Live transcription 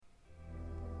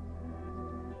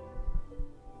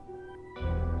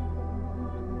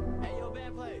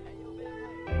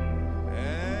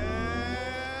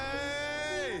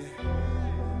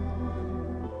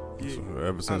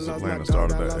ever since Atlanta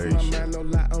started that A shit.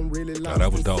 Oh,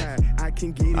 that was dope. I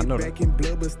can get I know it that. back in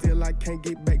blood, but still I can't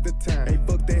get back the time. Hey,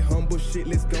 fuck that humble shit,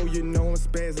 let's go. You know I'm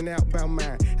spazzing out about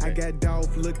mine. I got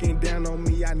Dolph looking down on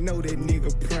me, I know that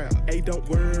nigga proud. Hey, don't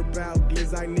worry about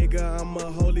Glizzy, nigga, I'ma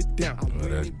hold it down.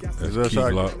 That's Is that Key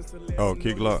shot? Glock. Oh,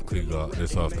 Key Glock. Key Glock.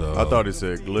 That's off the. I thought he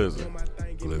said Glizzy.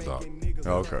 Glizzy.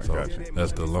 Oh, okay, So gotcha.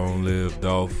 that's the Long Live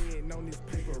Dolph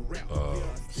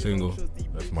single.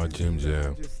 That's my Jim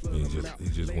Jam. He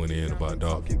just went in about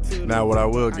Dolph. Now, what I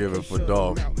will give it for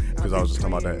Dolph, because I was just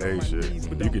talking about that A shit,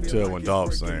 you can tell when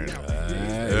Dolph's saying it.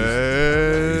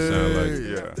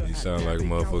 He sound like a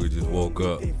motherfucker just woke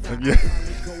up.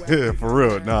 Yeah, for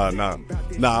real. Nah.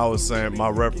 I was saying my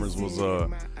reference was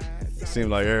it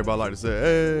seemed like everybody like to say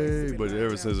hey, but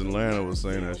ever since Atlanta was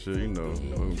saying that shit, you know,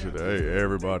 hey,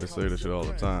 everybody say that shit all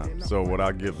the time. So what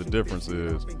I give the difference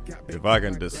is if I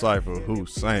can decipher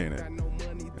who's saying it,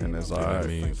 and that's all right.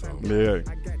 Yeah.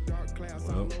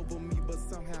 Well,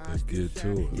 let's get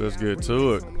to it. Let's get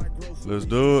to it. Let's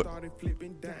do it.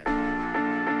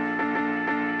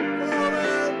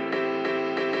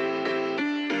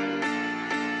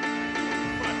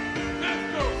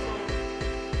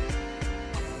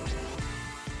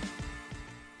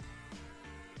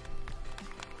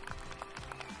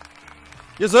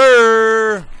 Yes,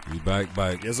 sir. We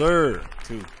back. Yes, sir.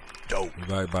 Too dope. We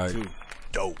back. Too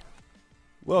dope.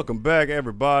 Welcome back,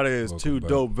 everybody. It's Welcome Two back.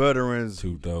 Dope Veterans.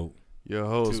 Too dope. Your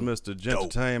host, Too Mr.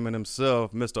 Gentertainment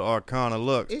himself, Mr. Arcana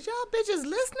Lux. Is y'all bitches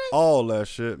listening? All that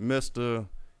shit, Mr.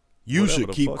 You whatever should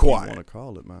the keep fuck quiet. You want to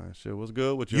call it, man? Shit, what's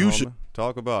good with you? You homie? should-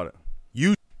 Talk about it.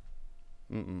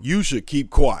 You should keep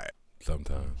quiet.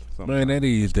 Sometimes. Sometimes. Man, that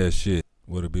is that shit.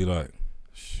 What it be like?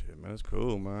 Shit, man, it's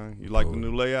cool, man. You like the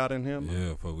new layout in here, man? Yeah,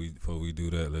 before we do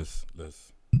that, let's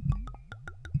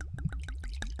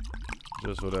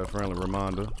Just for that friendly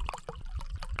reminder.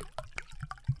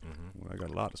 Well, I got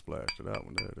a lot of splash to that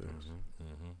one. There it is.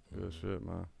 Good shit,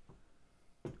 man.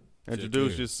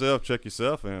 Introduce in. yourself. Check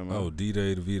yourself in, man. Oh,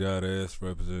 D-Day to V.S.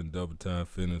 representing Double Time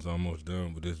Fitness. Almost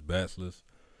done with this bachelor's.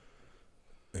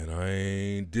 And I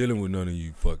ain't dealing with none of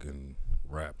you fucking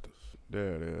Raptors.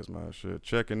 There it is, man. Shit.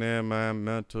 Checking in, man.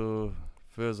 Mental,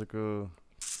 physical.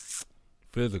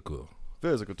 Physical.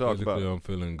 Talk about Physically, it. I'm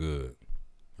feeling good.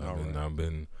 All right. I've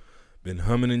been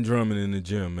humming and drumming in the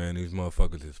gym, man. These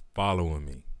motherfuckers is following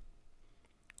me.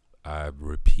 I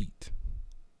repeat,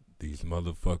 these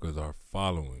motherfuckers are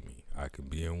following me. I can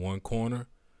be in one corner,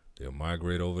 they'll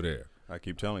migrate over there. I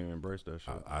keep telling you, embrace that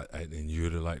shit. And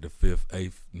you're like the 5th,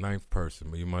 8th, 9th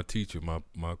person. You're my teacher, my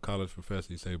college professor.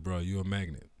 He say, bro, you a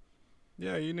magnet.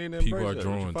 Yeah, you need to People embrace are that.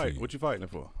 drawn to you. What you fighting it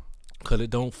for? Because it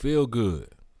don't feel good.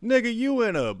 Nigga, you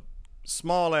in a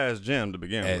small-ass gym to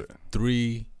begin At with.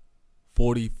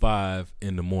 3:45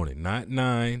 in the morning. Not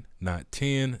 9, not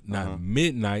 10, not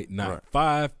midnight, not Right.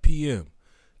 5 p.m.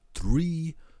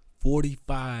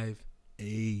 3:45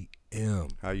 a.m.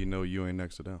 How you know you ain't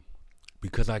next to them?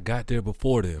 Because I got there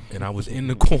before them, and I was in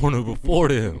the corner before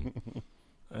them.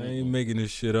 I ain't making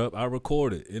this shit up. I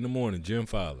record it in the morning, Gym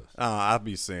Filers. I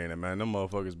be saying it, man. Them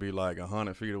motherfuckers be like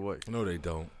 100 feet away. No, they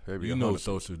don't. They be You know 100.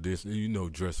 social distance. You know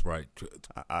dress right.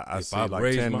 I If see I like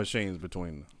raise 10 my- machines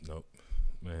between Nope.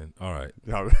 Man, all right.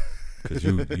 them. Because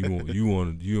you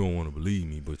don't want to believe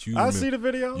me, but you I remember, see the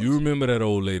videos. you remember that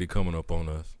old lady coming up on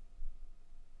us.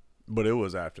 But it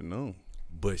was afternoon.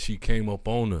 But she came up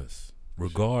on us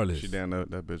regardless. She down there,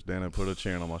 that bitch down there put her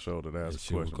chin on my shoulder to And ask a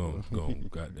she was question. going.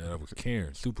 That was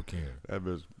Karen, super Karen. That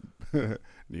bitch, do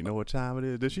you know what time it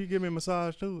is? Did she give me a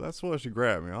massage too? I swear she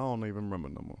grabbed me. I don't even remember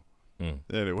no more.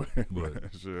 Anyway,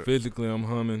 But shit. physically, I'm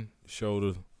humming.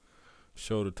 Shoulder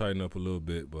tighten up a little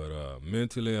bit, but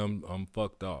mentally, I'm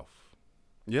fucked off.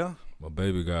 Yeah. My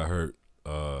baby got hurt.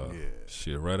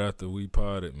 Shit, right after we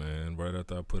potted, man. Right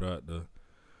after I put out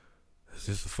it's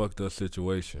just a fucked up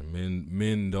situation.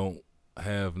 Men don't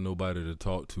have nobody to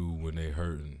talk to when they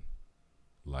hurting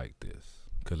like this,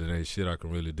 cause it ain't shit I can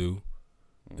really do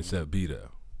except be there.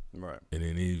 Right. And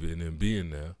then being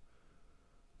there.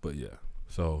 But yeah.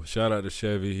 So shout out to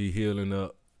Chevy. He healing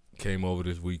up. Came over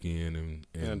this weekend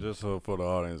And just so for the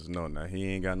audience to know, now he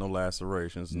ain't got no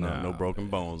lacerations, no broken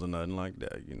bones or nothing like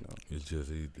that. You know, it's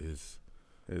just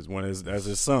it's when that's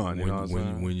his son. You know what I'm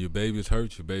saying? when your baby's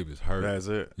hurt, your baby's hurt. That's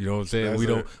it. You know what I'm saying? That's We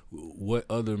don't. it. What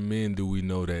other men do we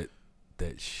know that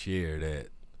share that?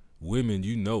 Women,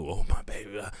 you know, oh my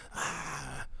baby,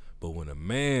 but when a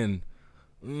man,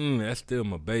 that's still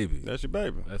my baby. That's your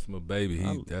baby. That's my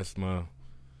baby. That's my.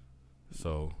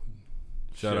 So,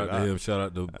 shout Shit, out to him. Shout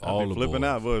out to I all be the flipping boys.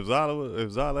 out. But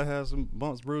if Zala has some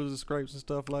bumps, bruises, scrapes, and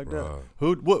stuff like that,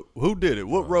 Bruh. who did it?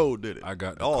 What road did it? I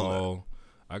got the All call.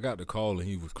 I got the call and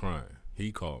he was crying.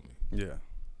 He called me. Yeah.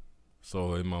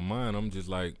 So in my mind, I'm just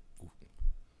like,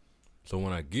 so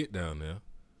when I get down there,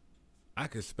 I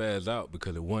can spaz out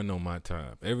because it wasn't on my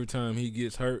time. Every time he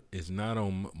gets hurt, it's not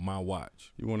on my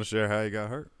watch. You want to share how he got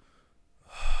hurt?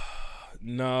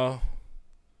 No,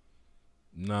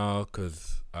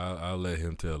 because I'll let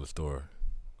him tell the story.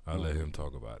 I'll let him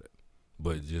talk about it.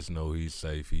 But just know he's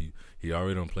safe. He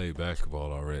already done played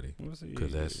basketball already.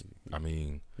 Because that's, I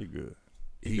mean. He good.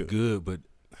 He good, but.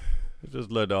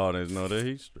 Just let the audience know that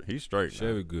he's straight.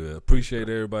 Chevy good. Appreciate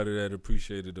everybody that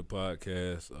appreciated the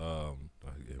podcast. And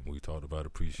we talked about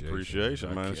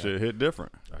appreciation. Man. Shit hit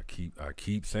different. I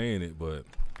keep saying it, but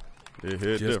it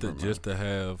hit different. Just to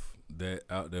have that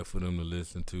out there for them to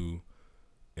listen to,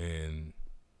 and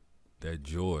that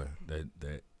joy,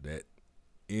 that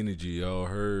energy y'all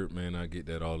heard, man, I get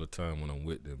that all the time when I'm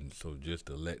with them. So just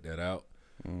to let that out.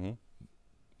 Mm-hmm.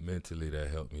 Mentally,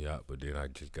 that helped me out, but then I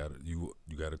just gotta you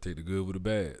gotta take the good with the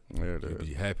bad. Yeah, you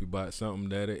be happy about something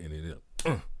that and it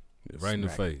right in the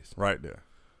face, right there.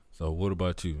 So what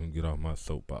about you? Get off my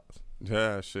soapbox.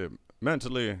 Yeah, shit.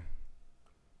 Mentally,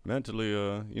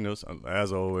 you know,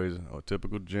 as always, a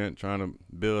typical gent trying to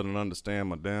build and understand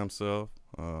my damn self.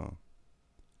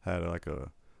 Had like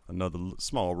another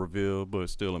small reveal, but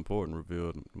still important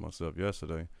reveal to myself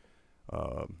yesterday.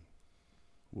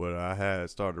 What I had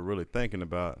started really thinking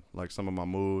about, like some of my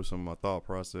moves, some of my thought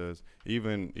process,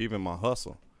 even my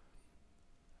hustle.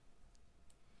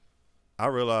 I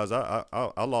realized I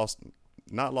lost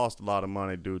a lot of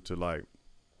money due to like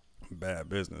bad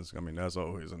business. I mean, that's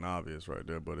always an obvious right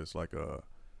there, but it's like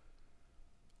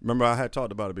remember I had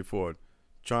talked about it before,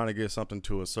 trying to get something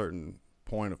to a certain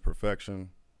point of perfection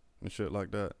and shit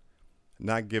like that,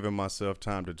 not giving myself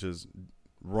time to just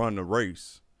run the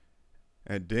race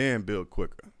and then build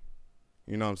quicker.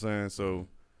 You know what I'm saying? So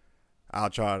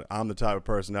I'm the type of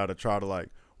person that'll try to like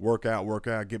work out,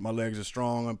 get my legs as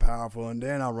strong and powerful, and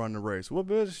then I'll run the race. Well,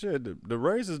 bitch, shit, the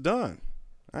race is done.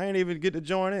 I ain't even get to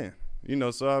join in. You know,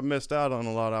 so I missed out on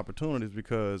a lot of opportunities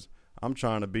because I'm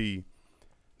trying to be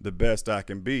the best I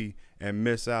can be and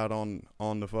miss out on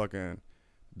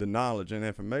the knowledge and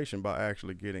information by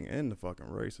actually getting in the fucking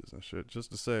races and shit. Just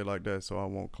to say it like that so I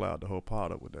won't cloud the whole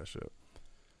pot up with that shit.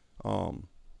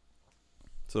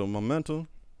 So my mental,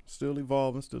 still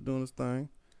evolving, still doing this thing.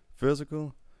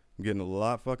 Physical, I'm getting a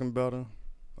lot fucking better.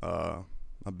 I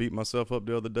beat myself up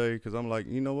the other day because I'm like,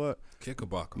 you know what?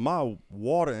 Kickabocker. My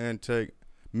water intake,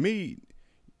 me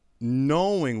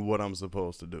knowing what I'm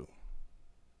supposed to do,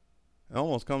 it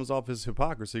almost comes off as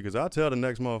hypocrisy because I tell the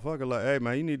next motherfucker, like, hey,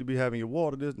 man, you need to be having your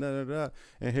water, this, that.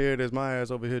 And here it is, my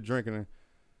ass over here drinking,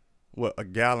 a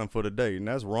gallon for the day. And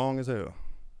that's wrong as hell.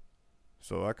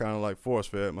 So I kind of like force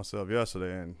fed myself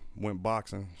yesterday and went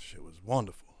boxing. Shit was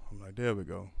wonderful. I'm like, there we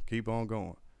go. Keep on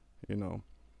going, you know.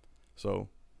 So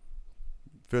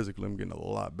physically, I'm getting a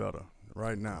lot better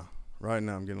right now. Right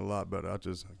now, I'm getting a lot better. I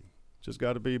just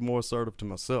got to be more assertive to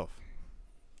myself.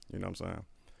 You know what I'm saying?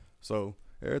 So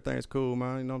everything's cool,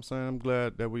 man. You know what I'm saying? I'm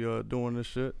glad that we are doing this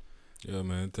shit. Yeah,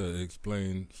 man. To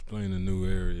explain the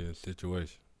new area and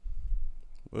situation.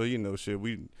 Well, you know, shit.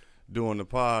 We doing the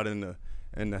pod in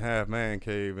the half man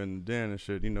cave and den and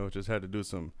shit, you know, just had to do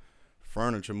some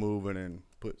furniture moving and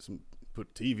put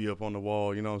TV up on the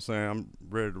wall, you know what I'm saying? I'm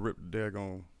ready to rip the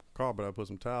daggone carpet. I put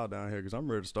some tile down here because I'm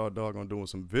ready to start doggone doing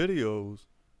some videos.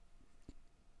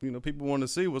 You know, people want to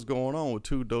see what's going on with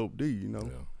 2 Dope D, you know?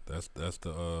 Yeah, that's the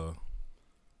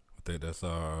I think that's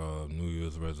our New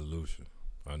Year's resolution,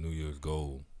 our New Year's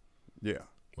goal. Yeah.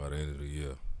 By the end of the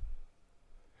year.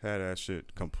 Had that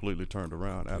shit completely turned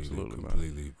around, absolutely, man.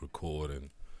 Completely recording,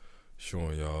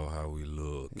 showing y'all how we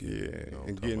look. Yeah, you know,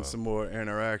 and getting some more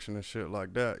interaction and shit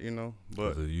like that, you know.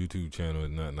 But the YouTube channel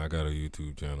is nothing. I got a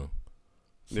YouTube channel,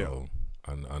 so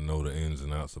yeah. I know the ins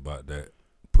and outs about that.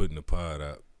 Putting the pod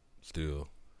out, still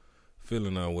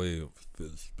feeling our way,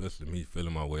 especially me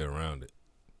feeling my way around it.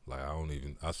 Like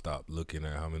I stopped looking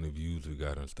at how many views we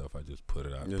got and stuff. I just put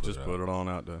it out. Yeah, put it on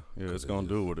out there. Yeah, it's gonna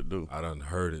do what it do. I done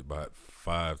heard it about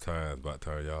 5 times by the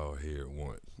time y'all hear it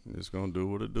once. It's gonna do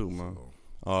what it do, man.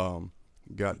 So.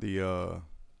 Got the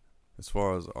as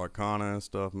far as Arcana and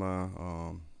stuff,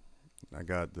 man. I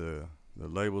got the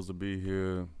labels to be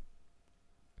here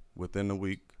within the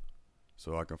week,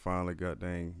 so I can finally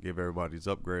give everybody these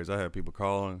upgrades. I had people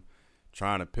calling,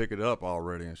 trying to pick it up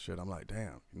already and shit. I'm like,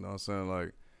 damn, you know what I'm saying?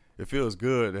 Like, it feels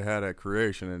good to have that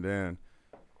creation and then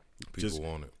people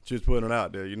want it. Just putting it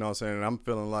out there, you know what I'm saying? And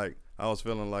I was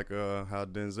feeling like how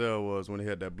Denzel was when he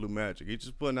had that Blue Magic. He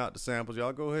just putting out the samples.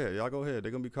 Y'all go ahead. They're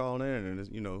going to be calling in and it's,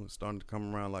 you know, starting to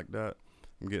come around like that.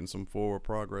 I'm getting some forward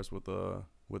progress with the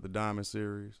Diamond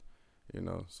series. You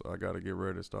know, so I got to get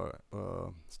ready to start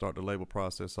the label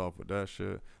process off with that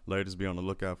shit. Ladies, be on the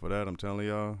lookout for that. I'm telling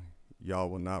y'all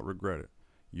will not regret it.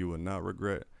 You will not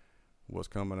regret what's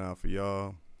coming out for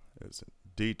y'all. It's a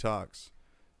detox.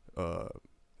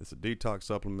 It's a detox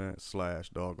supplement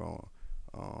 / doggone.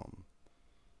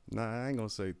 I ain't gonna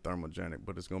say thermogenic,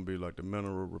 but it's gonna be like the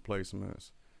mineral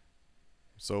replacements.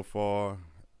 So far,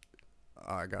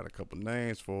 I got a couple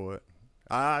names for it.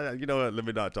 You know what? Let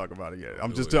me not talk about it yet.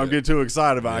 I'm getting too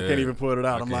excited about it. I can't even put it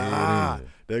out. I'm like,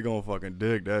 they're gonna fucking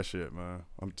dig that shit, man.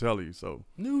 I'm telling you. So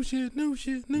new shit,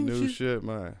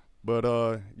 man. But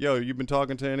yo, you been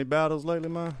talking to any battles lately,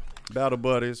 man? Battle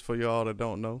buddies for y'all that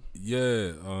don't know.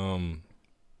 Yeah.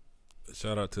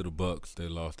 Shout out to the Bucks. They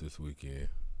lost this weekend.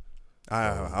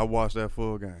 I watched that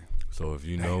full game. So if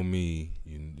you know me,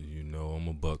 you know I'm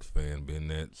a Bucks fan. Been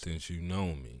that since you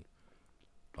know me.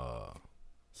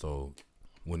 So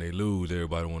when they lose,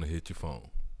 everybody want to hit your phone.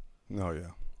 Oh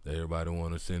yeah. Everybody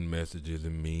want to send messages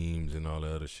and memes and all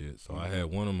that other shit. So I had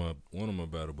one of my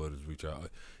battle buddies reach out.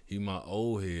 He my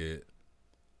old head,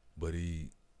 but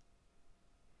he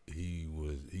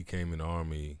came in the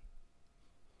Army.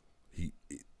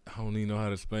 I don't even know how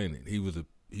to explain it. He was a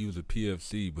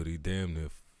PFC, but he damn near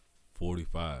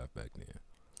 45 back then.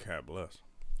 God bless.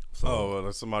 So,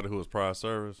 that's somebody who was prior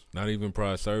service. Not even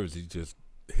prior service. He just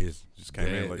came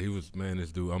in. Like, he was, man,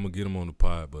 this dude. I'm gonna get him on the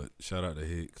pod, but shout out to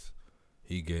Hicks.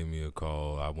 He gave me a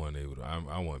call. I wasn't able to.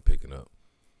 I wasn't picking up,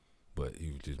 but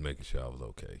he was just making sure I was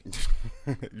okay.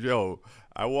 Yo,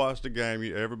 I watched the game.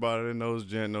 Everybody that knows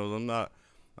Jen knows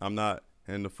I'm not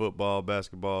into football,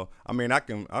 basketball. I mean, I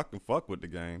can fuck with the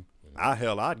game.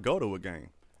 I'd go to a game.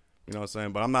 You know what I'm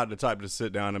saying? But I'm not the type to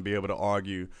sit down and be able to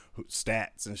argue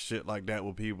stats and shit like that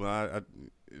with people. It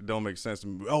don't make sense to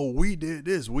me. Oh, we did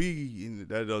this.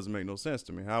 That doesn't make no sense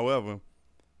to me. However,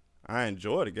 I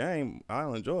enjoy the game. I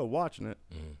enjoy watching it.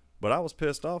 But I was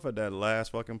pissed off at that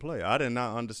last fucking play. I did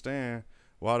not understand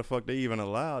why the fuck they even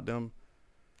allowed them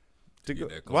to go.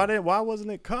 Why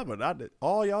wasn't it covered?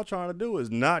 All y'all trying to do is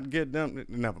not get them.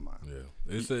 Never mind.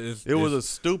 Yeah, it was a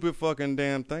stupid fucking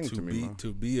damn thing to me.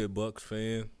 To be a Bucks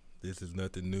fan, this is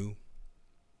nothing new.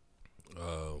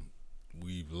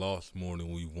 We've lost more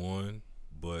than we won,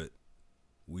 but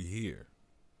we here.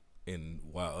 And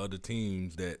while other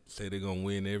teams that say they're gonna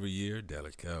win every year,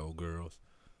 Dallas Cowgirls,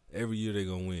 every year they're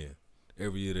gonna win.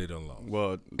 Every year they done lost.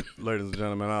 Well, ladies and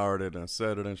gentlemen, I already done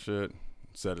said it and shit.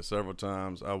 Said it several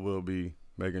times. I will be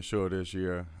making sure this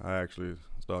year I actually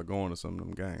start going to some of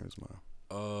them games, man.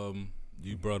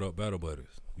 You brought up Battle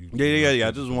Buddies. Yeah.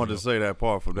 I just wanted to say that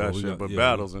part for that shit. But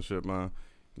battles and shit, man.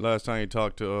 Last time you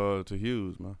talked to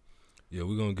Hughes, man. Yeah,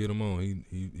 we're gonna get him on.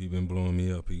 He been blowing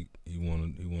me up. He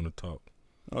wanna talk.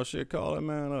 Oh shit, call that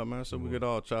man up, man. So we get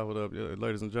all chopped up. Yeah,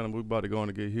 ladies and gentlemen, we about to go on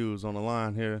to get Hughes on the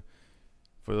line here.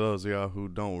 For those of y'all who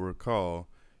don't recall,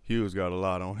 Hughes got a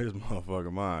lot on his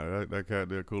motherfucking mind. That cat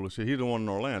did cool as shit. He's the one in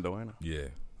Orlando, ain't he? Yeah.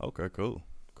 Okay, cool.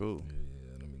 Yeah,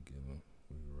 let me give him.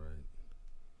 We right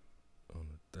on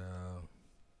the dial.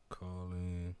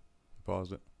 Calling.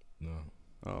 Pause it. No.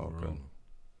 Oh, okay.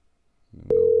 No,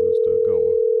 we're still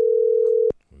going.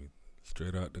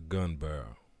 Straight out the gun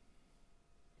barrel.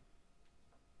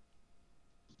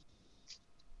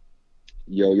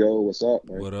 Yo, what's up,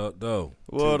 man? What up, though?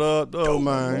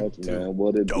 Man?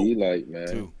 What it be like,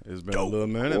 man? It's been a little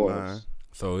minute, man.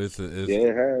 So it's yeah,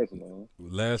 it has, man.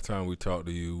 Last time we talked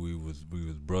to you, we was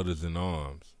brothers in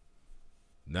arms.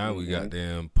 Now we got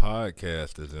damn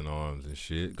podcasters in arms and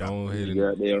shit. Go ahead and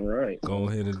goddamn right. Go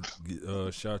ahead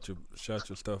and shout your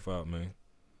stuff out, man.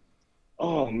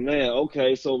 Oh man,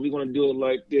 okay. So we're gonna do it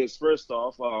like this. First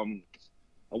off, I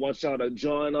want y'all to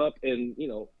join up and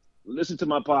listen to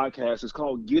my podcast. It's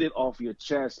called Get It Off Your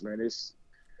Chest, man.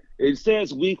 It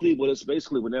says weekly, but it's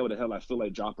basically whenever the hell I feel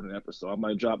like dropping an episode. I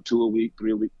might drop 2 a week,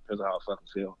 3 a week, depends on how I fucking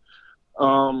feel.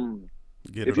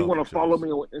 If you want to follow me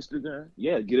on Instagram,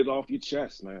 get it off your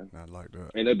chest, man. I like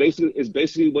that. And it's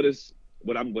basically what it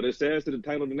says to the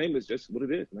title of the name is just what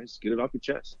it is, man. Just get it off your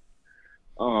chest.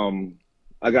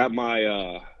 I got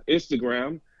my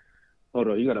Instagram. Hold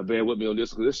on, you gotta bear with me on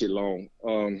this because this shit long.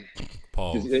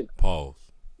 Pause.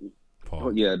 Oh,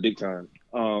 yeah, big time.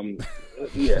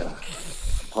 Yeah,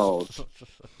 pause.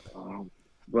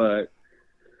 But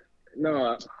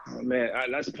no, man,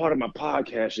 that's part of my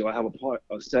podcast. I have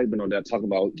a segment on that talking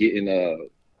about getting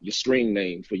your screen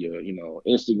name for your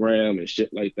Instagram and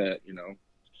shit like that.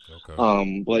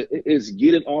 Okay. But it's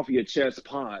Get It Off Your Chest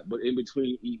pod. But in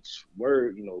between each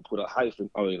word, put a hyphen,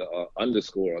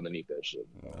 underscore underneath that shit.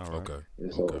 All right. Okay.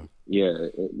 And so, yeah,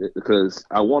 because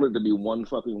I wanted to be one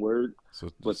fucking word,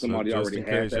 but somebody already had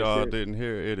that. Just in case y'all shit. didn't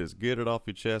hear it is Get It Off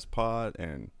Your Chest pod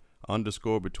and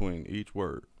underscore between each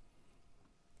word.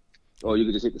 Or you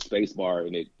can just hit the space bar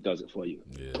and it does it for you.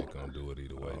 Yeah, they gonna do it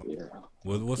either way. Yeah.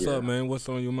 What's up, man? What's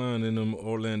on your mind in them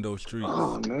Orlando streets?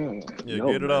 Oh man. Yeah,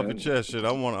 No, get it off man. your chest, shit.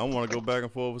 I want to go back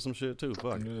and forth with some shit too.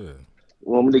 Fuck it. Yeah.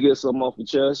 Want me to get something off your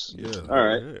chest? Yeah. All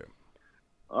right. Yeah.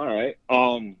 All right.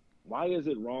 Why is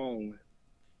it wrong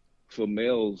for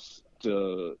males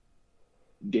to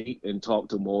date and talk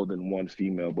to more than one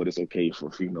female, but it's okay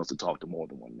for females to talk to more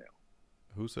than one male?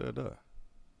 Who said that?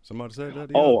 Somebody said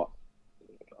that?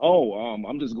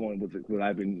 I'm just going with what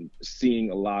I've been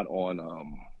seeing a lot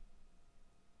on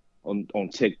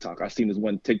TikTok. I seen this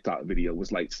one TikTok video. It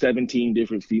was like 17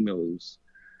 different females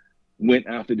went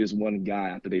after this one guy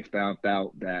after they found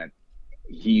out that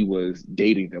he was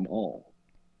dating them all.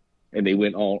 And they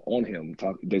went all on him,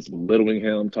 just belittling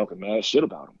him, talking mad shit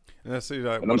about him. And see,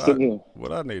 like, And I'm sitting here.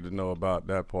 what I need to know about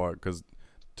that part, because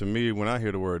to me, when I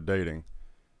hear the word dating,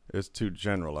 it's too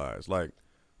generalized. Like,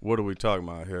 what are we talking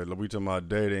about here? Are we talking about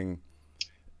dating,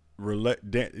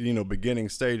 beginning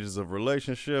stages of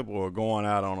relationship, or going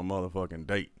out on a motherfucking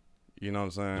date? You know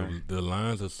what I'm saying? The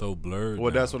lines are so blurred.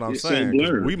 Well, now. that's what I'm It's so saying. 'Cause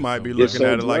blurred. we might be It's looking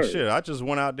so at it like, blurred. shit, I just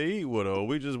went out to eat with her. Or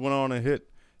we just went on and hit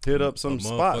up some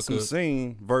spots and motherfucker-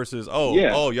 seen versus,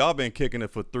 Yeah. y'all been kicking it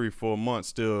for 3-4 months,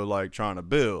 still like trying to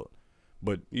build.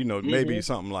 But, maybe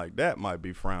something like that might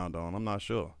be frowned on. I'm not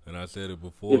sure. And I said it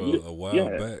before a while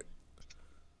Yeah. back.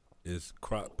 It's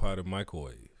crock pot and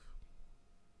microwave.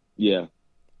 Yeah.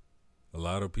 A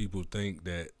lot of people think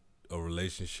that a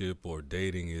relationship or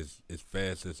dating is as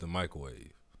fast as a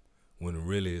microwave, when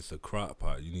really it's a crock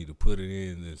pot. You need to put it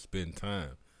in and spend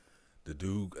time. The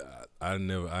dude, I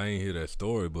ain't hear that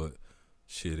story, but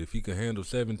shit, if he can handle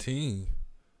 17,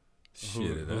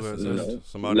 shit, that's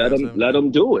Somebody Let has him him? let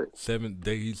him do it. 7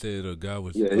 day. He said a guy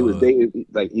was. Yeah, he was dating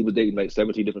like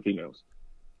 17 different females.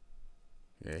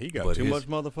 Yeah, he got But too his- much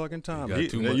motherfucking time. got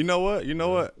too much- You know what?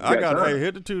 got time.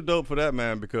 Hit the too dope for that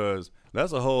man, because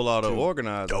that's a whole lot of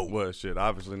organizing. Well, shit,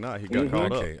 obviously not. He got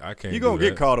caught up. I can't. You gonna do get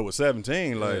that. caught up with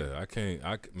 17? Like, Yeah, I can't.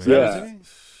 Man, Yeah. 17?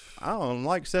 I don't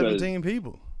like 17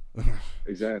 people.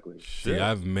 Exactly. See,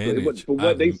 I've But managed. from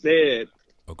what they said,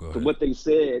 Oh, go from ahead. what they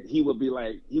said, he would be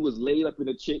like, he was laid up in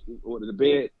the chick or the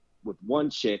bed with one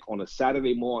chick on a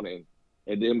Saturday morning,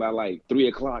 and then by like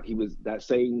 3:00, that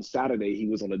same Saturday he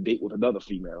was on a date with another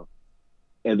female,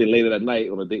 and then later that night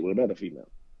on a date with another female,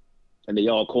 and they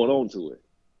all caught on to it,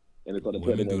 and they thought to put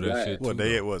Women him on do that blast. shit. What too,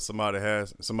 they though. somebody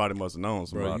must have known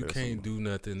somebody. Bro, you or can't something. do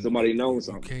nothing. Somebody knows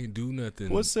You something. can't do nothing.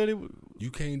 What city?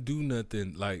 You can't do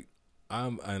nothing. Like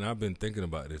I've been thinking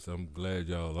about this. I'm glad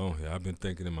y'all on here. I've been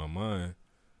thinking in my mind,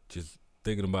 just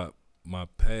thinking about my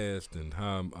past and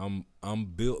how I'm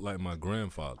built like my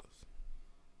grandfathers.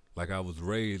 Like I was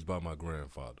raised by my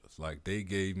grandfathers. Like they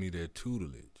gave me their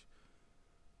tutelage.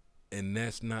 And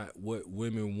that's not what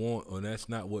women want, or that's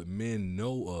not what men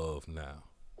know of now.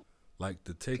 Like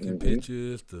the taking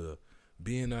pictures, the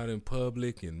being out in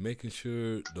public and making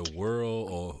sure the world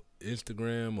or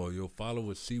Instagram or your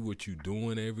followers see what you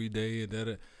doing every day, and that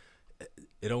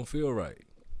it don't feel right.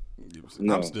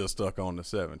 No. I'm still stuck on the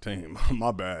 17.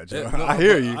 My bad, Joe. No, I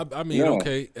hear you. I mean, No.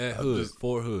 okay, at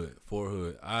Fort Hood.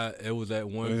 It was at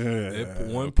one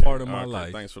Okay. part of my Okay,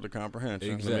 life. Thanks for the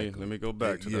comprehension. Exactly. Let me go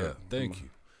back to Yeah, that. thank you.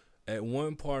 At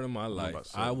one part of my life, about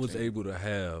I was 17. able to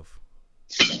have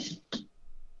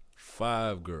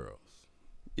 5 girls.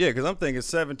 Yeah, because I'm thinking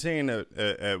 17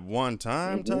 at one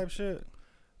time type shit.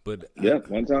 But Yeah,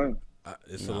 one time.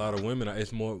 it's a lot of women.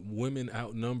 It's more women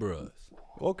outnumber us.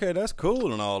 Okay, that's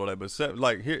cool and all of that, but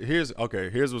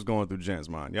here's what's going through Gent's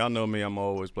mind. Y'all know me, I'm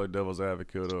always play devil's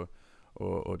advocate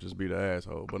or just be the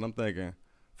asshole. But I'm thinking,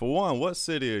 for one, what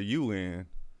city are you in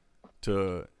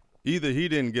to either he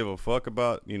didn't give a fuck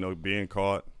about, being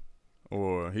caught,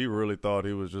 or he really thought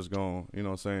he was just going,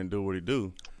 do what he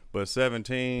do. But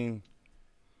 17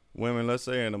 women, let's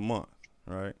say in a month,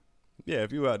 right? Yeah,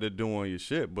 if you out there doing your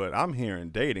shit, but I'm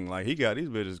hearing dating. Like, he got these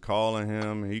bitches calling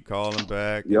him, he calling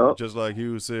back. Yup. Just like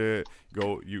you said,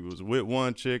 you was with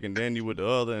one chick, and then you with the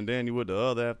other, and then you with the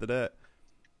other after that.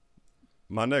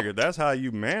 My nigga, that's how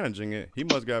you managing it. He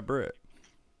must got bread.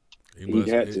 He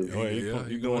had to.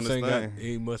 He doing this thing.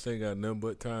 He must ain't got nothing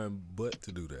but time but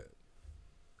to do that.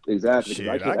 Exactly. 'Cause Shit,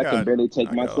 I can barely take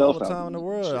I got myself all the out. time in the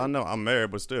world. I know I'm married,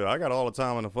 but still, I got all the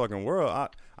time in the fucking world.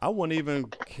 I wouldn't even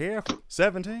care for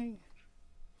 17.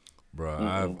 Bro,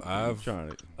 I'm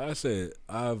trying to,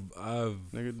 I've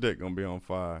nigga, dick gonna be on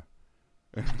fire.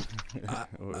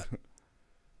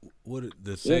 what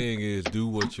the saying is, do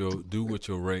what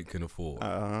your rank can afford.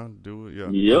 Do it, yeah.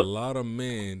 A Yep. lot of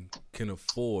men can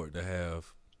afford to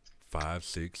have 5,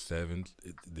 6, 7.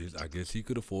 I guess he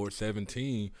could afford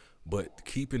 17, but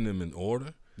keeping them in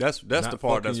order. That's the not part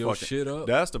fucking that's your fucking shit up.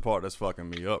 That's the part that's fucking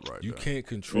me up right You there. can't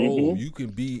control. You can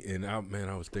be, and I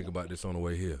was thinking about this on the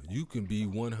way here. You can be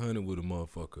 100 with a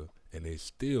motherfucker, and they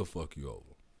still fuck you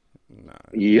over. Nah.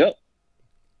 Yep.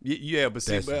 Yeah, but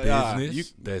see, That's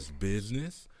business. That's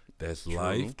business. That's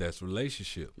life. That's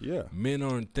relationship. Yeah. Men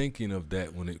aren't thinking of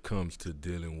that when it comes to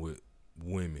dealing with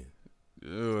women.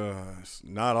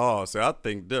 Not all. See, I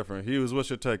think different. Hughes, what's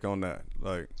your take on that?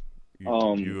 Like,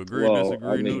 you agree,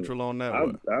 disagree, neutral on that?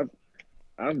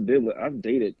 I've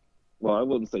dated. Well, I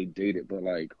wouldn't say dated, but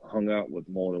like hung out with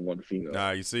more than one female.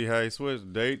 Nah, you see how he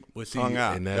switched? Date, Well, see, hung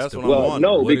out. and That's what the- I'm Well, wondering.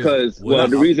 no, What is- because what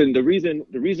is- the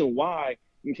reason why.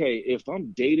 Okay, if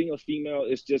I'm dating a female,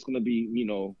 it's just gonna be,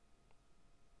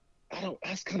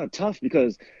 That's kind of tough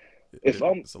because if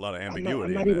It's a lot of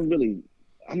ambiguity.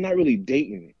 I'm not really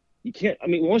dating it. You can't. I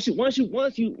mean, once you fucking,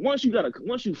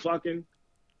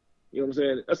 you know what I'm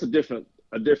saying? That's a different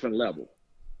level,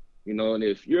 And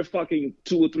if you're fucking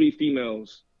 2 or 3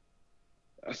 females,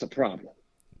 that's a problem.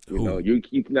 You're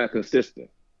not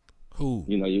consistent. Who?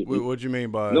 What do you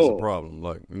mean by it's a problem?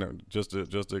 Like, just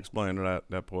to explain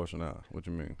that portion out. What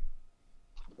you mean?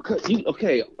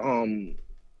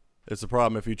 It's a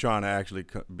problem if you're trying to actually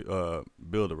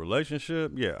build a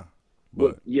relationship. Yeah.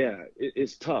 But yeah,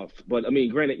 it's tough. But I mean,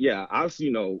 granted, yeah,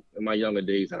 in my younger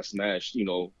days, I smashed,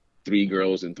 3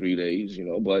 girls in 3 days,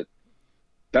 but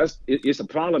it's a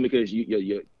problem because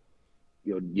your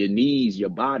knees, your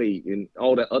body, and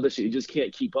all that other shit, you just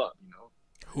can't keep up,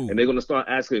 Who? And they're gonna start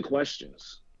asking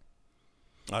questions.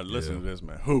 Listen to this,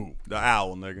 man. Who? The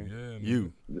owl, nigga. Yeah,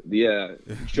 you. Yeah,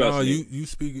 trust No, me. you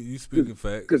speaking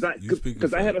facts.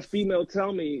 Because I had a female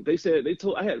tell me, I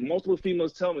had multiple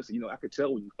females tell me, I could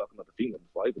tell when you fucking another female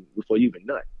before you even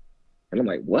nut. And I'm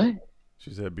like, what?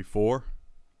 She said before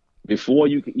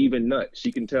you can even nut,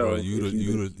 she can tell. Bro, you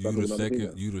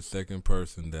the second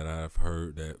person that I've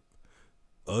heard that,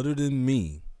 other than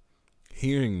me,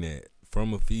 hearing that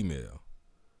from a female.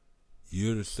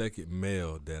 You're the second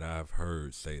male that I've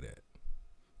heard say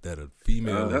that a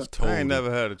female has told. I ain't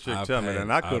never had a chick tell me that.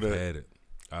 And I could have had it.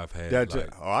 I've had that.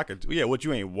 like, I could. Yeah, what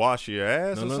you ain't wash your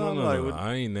ass or something? No.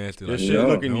 I ain't nasty like that. that. Shit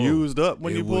looking used up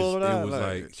when you pull it out. It was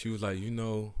like she was like, I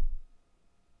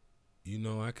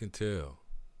can tell.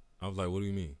 I was like, what do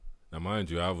you mean? Now, mind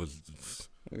you, I was.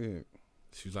 Yeah.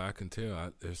 She was like, I can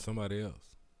tell. There's somebody else.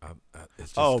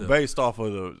 It's just based off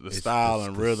of the style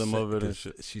and rhythm of it and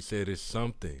shit. She said it's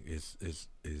something. It's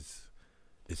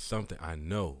something I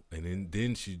know. And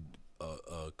then she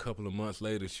a couple of months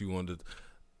later she wanted to,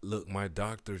 look, my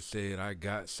doctor said I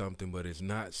got something, but it's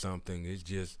not something. It's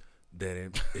just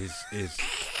that it's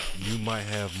you might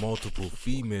have multiple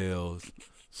females.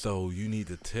 So you need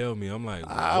to tell me. I'm like,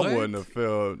 what? I wouldn't have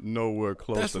felt nowhere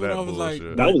close That's to what that I was bullshit.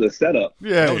 like, That was a setup.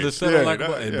 Yeah, that was a setup.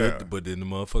 yeah. But then the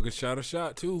motherfucker shot a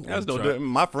shot too. That's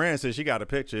my friend said she got a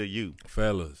picture of you.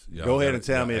 Fellas, go ahead and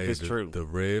tell me if it's true. The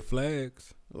red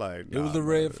flags. Like It was the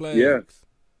red flags. Yeah.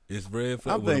 It's red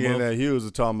flags. I'm thinking that Hughes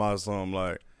was talking about something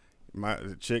like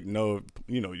the chick you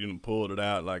done pulled it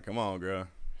out. Like, come on, girl.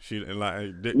 She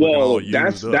like dick looking all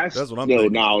used up. That's what I'm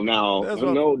thinking.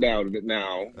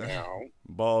 Now.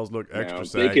 Balls look extra Now,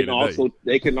 saggy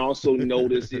they can also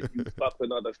notice if you fuck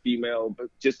another female, but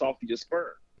just off of your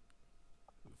sperm.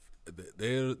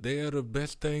 They're the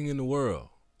best thing in the world.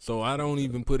 So I don't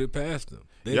even put it past them.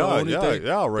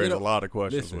 Y'all raise a lot of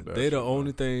questions with that. They're the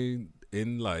only thing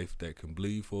in life that can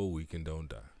bleed for a week and don't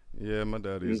die. Yeah, my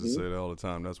dad used to say that all the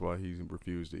time. That's why he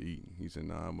refused to eat. He said,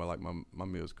 "Nah, I like my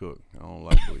meals cooked. I don't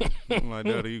like bleeding." I'm like,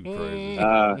 "Daddy, you crazy."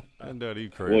 Daddy, you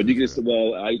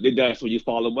crazy. That's when you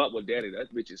follow up with Daddy.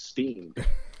 That bitch is steamed.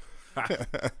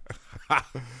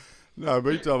 No, but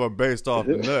you talking about based off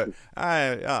the nut.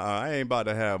 I ain't about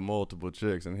to have multiple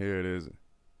chicks, and here it is.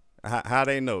 How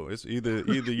they know? It's either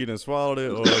you done swallowed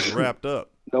it or it's wrapped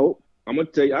up. Nope. I'm gonna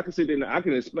tell you. I can sit there and I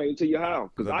can explain to you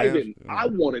how. Because I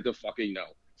wanted to fucking know.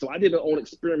 So I did an own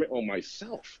experiment on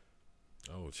myself.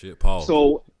 Oh shit, Paul.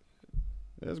 So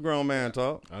that's grown man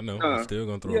talk. I know. I'm still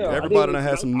gonna throw it. Everybody done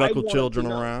had some knuckle children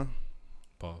around.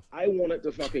 Pause. I wanted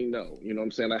to fucking know. You know what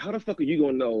I'm saying? Like, how the fuck are you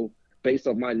gonna know based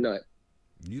off my nut?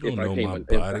 You don't know my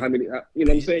body. How many? You know what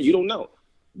I'm saying? You don't know.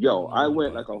 Yo, I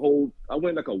went like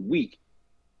a week.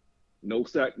 No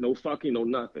sex, no fucking, no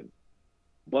nothing.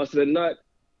 Busted a nut.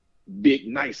 Big,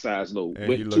 nice size load. And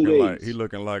Went 2 days. He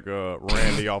looking like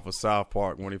Randy off of South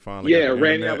Park when he finally got the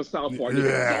Randy internet. off of South Park.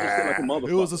 Yeah, like a motherfucker.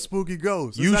 It was a spooky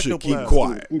ghost. You should keep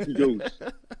quiet. Spooky ghost.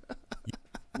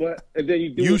 But and then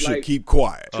you should like keep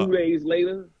quiet. 2 days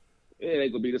later, it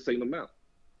ain't gonna be the same amount.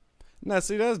 Now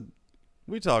see that's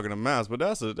We talking amounts, but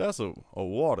that's a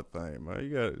water thing, man.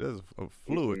 That's a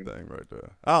fluid thing right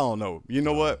there. I don't know. You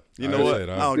know what? I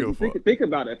don't give a fuck. Think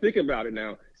about it. Think about it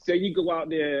now. Say you go out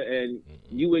there and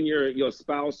you and your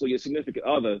spouse or your significant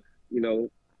other,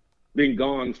 been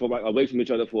gone for away from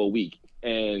each other for a week,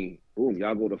 and boom,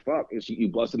 y'all go to fuck, and you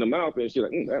bust in the mouth, and she's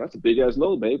like, man, that's a big ass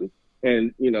load, baby.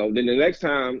 And then the next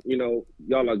time, y'all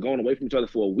are going away from each other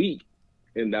for a week,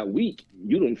 and that week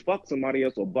you done fuck somebody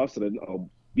else or busted or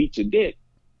beat your dick,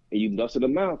 and you busted the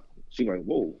mouth. She like,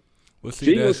 whoa. Well,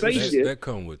 see, that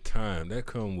come with time. That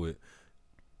come with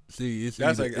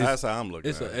that's how I'm looking.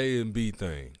 It's an A and B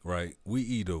thing, right? We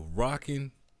either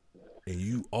rocking, and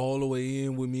you all the way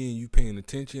in with me, and you paying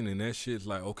attention, and that shit's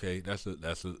like, okay, that's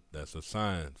a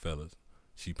sign, fellas.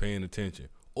 She paying attention,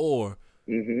 or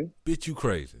bitch, you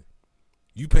crazy.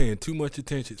 You paying too much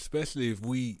attention, especially if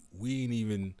we ain't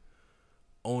even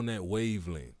on that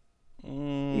wavelength.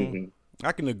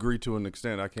 I can agree to an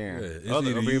extent. I can.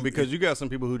 Yeah, because you got some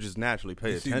people who just naturally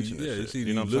pay attention. It's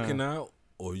either you looking out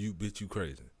or you bitch, you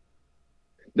crazy.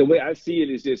 The way I see it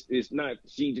is it's not.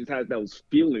 She just has those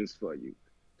feelings for you.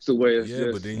 So where it's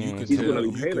just, but then you can she's tell gonna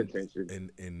be paying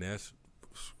attention, and that's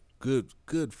good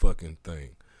fucking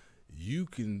thing.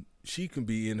 She can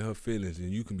be in her feelings,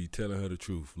 and you can be telling her the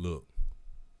truth. Look.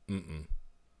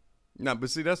 No, but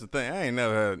see, that's the thing. I ain't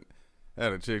never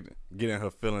had a chick get in her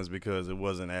feelings because it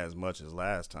wasn't as much as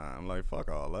last time. Like, fuck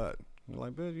all that. I'm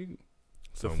like, bitch, you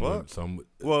the fuck?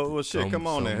 Well, shit, come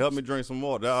on then. Help me drink some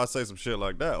water. I'll say some shit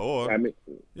like that. Or,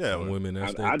 women,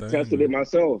 that's I tested it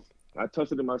myself.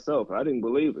 I didn't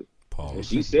believe it. Pause. And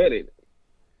she said it.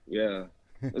 Yeah.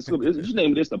 You should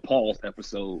name this the pause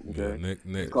episode. Okay? Yeah,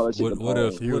 next. What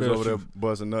else? He was over there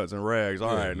busting nuts and rags.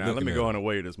 All right, now let me go on and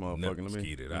weigh this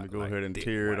motherfucker. Let me go ahead and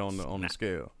tear it on the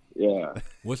scale. Yeah.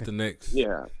 What's the next?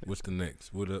 Yeah. What's the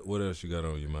next? What else you got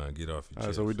on your mind? Get off your chest. All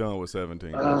right, so we done with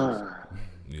 17.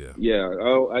 Yeah. Yeah.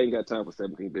 Oh, I ain't got time for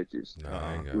 17 bitches. Nah,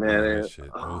 I ain't got man. That shit.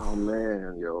 Oh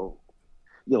man, yo,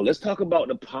 let's talk about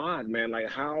the pod, man. Like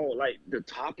how, like the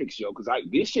topics, yo, because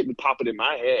this shit be popping in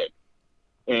my head.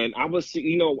 And I was, I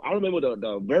remember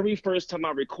the very first time I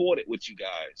recorded with you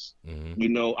guys,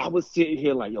 I was sitting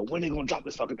here like, yo, when they gonna drop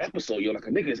this fucking episode? Yo, like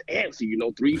a nigga is antsy,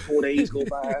 3-4 days go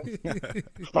by,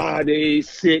 5 days,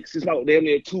 6, it's about damn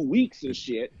near 2 weeks and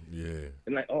shit. Yeah.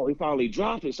 And like, oh, he finally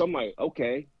dropped it. So I'm like,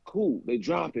 okay, cool. They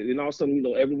drop it. And all of a sudden,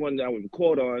 everyone that I would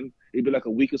record on, it'd be like a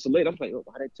week or so later. I'm like, oh,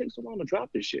 why did it take so long to drop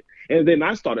this shit? And then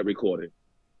I started recording.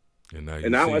 And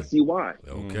now I see why.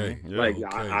 Okay. Yeah, like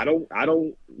okay.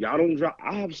 y'all don't drop.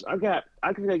 I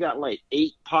think I got like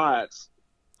 8 pods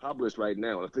published right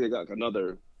now. I think I got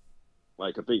another,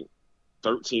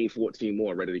 13, 14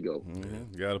 more ready to go.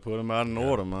 You got to put them out in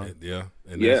order, man. Yeah.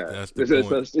 And that's the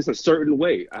point. It's a certain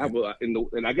way.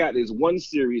 And I got this one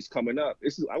series coming up.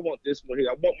 I want this one here.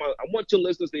 I want your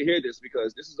listeners to hear this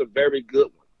because this is a very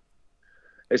good one.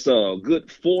 It's a good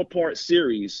 4-part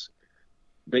series.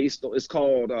 It's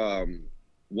called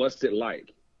What's It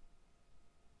Like?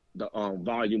 The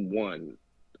Volume 1,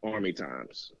 Army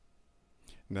Times.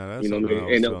 No, that's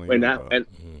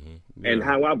and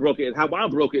how I broke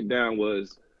it down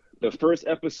was the first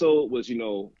episode was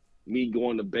me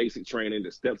going to basic training,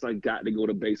 the steps I got to go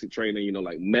to basic training,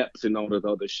 like MEPS and all this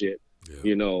other shit.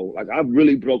 Yeah. I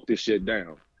really broke this shit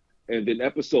down. And then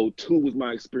episode 2 was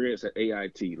my experience at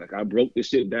AIT. Like I broke this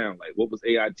shit down. Like what was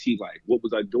AIT like? What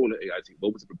was I doing at AIT?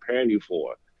 What was it preparing you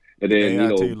for? And then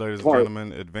AIT, ladies and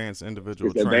gentlemen, Advanced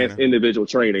Individual Training. Advanced Individual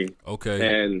Training.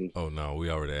 Okay. And no, we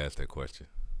already asked that question.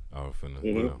 I was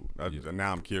finna.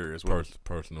 Now I'm curious.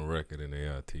 Personal record in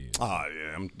AIT. Oh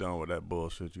yeah, I'm done with that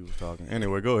bullshit you was talking.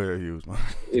 Anyway, go ahead, Hughes.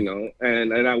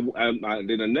 And I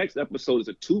then the next episode is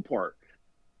a 2-part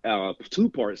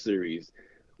series.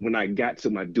 When I got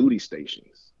to my duty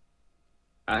stations,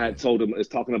 I had told them it's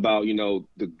talking about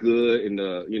the good and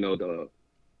the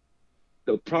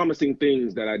promising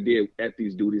things that I did at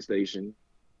these duty stations,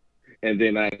 and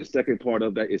then the second part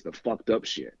of that is the fucked up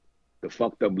shit, the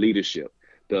fucked up leadership,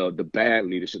 the bad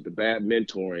leadership, the bad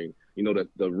mentoring,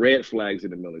 the red flags in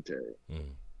the military,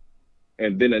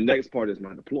 and then the next part is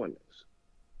my deployments.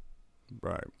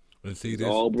 Right, and see, it's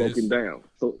all broken down,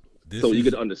 so you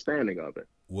get an understanding of it.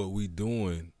 What we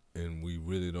doing, and we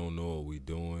really don't know what we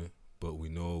doing, but we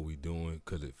know what we doing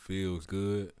because it feels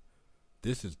good.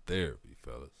 This is therapy,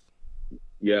 fellas.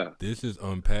 Yeah. This is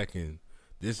unpacking.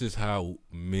 This is how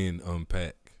men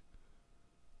unpack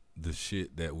the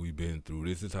shit that we've been through.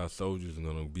 This is how soldiers are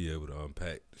gonna be able to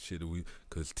unpack the shit that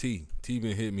cause T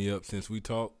been hitting me up since we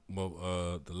talked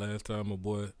the last time, my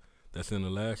boy that's in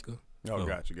Alaska. Oh,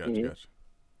 got you.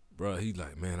 Bro, he's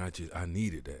like, man, I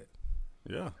needed that.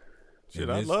 Yeah. Shit,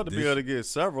 I'd love to be able to get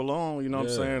several on. You know what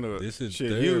I'm saying? This is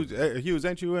shit. Hughes,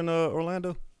 ain't you in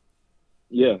Orlando?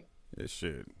 Yeah. Yeah,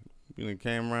 shit. You done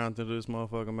came around to this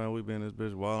motherfucker, man. We been in this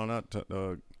bitch wilding out,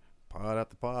 pod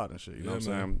after pod and shit. You know what I'm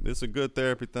saying? It's a good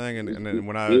therapy thing, and then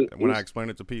when I explain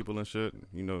it to people and shit,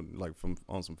 you know, like from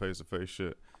on some face to face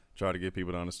shit, try to get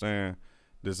people to understand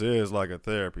this is like a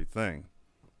therapy thing,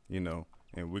 you know,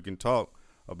 and we can talk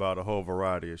about a whole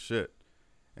variety of shit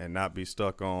and not be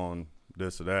stuck on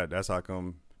this or that. That's how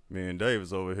come me and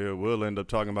Davis over here will end up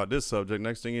talking about this subject.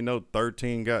 Next thing you know,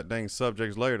 13 goddamn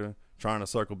subjects later, trying to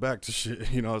circle back to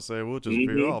shit. You know what I'm saying? We'll just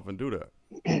veer off and do that.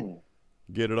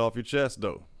 Get it off your chest,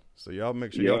 though. So y'all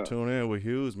make sure y'all tune in with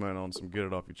Hughes, man, on some get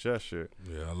it off your chest shit.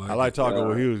 Yeah, I like talking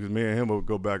with Hughes because me and him will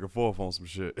go back and forth on some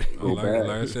shit. Like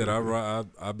I said,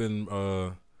 I've been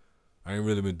I ain't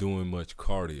really been doing much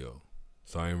cardio,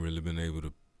 so I ain't really been able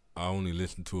to. I only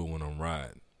listen to it when I'm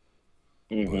riding.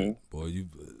 But boy,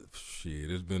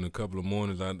 it's been a couple of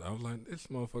mornings. I was like, this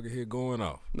motherfucker here going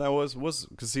off. Now what's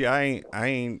cause see I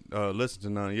ain't listened to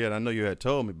none yet. I know you had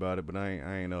told me about it, but I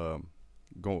ain't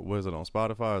going. Was it on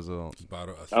Spotify? Or is it on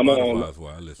Spotify? I'm on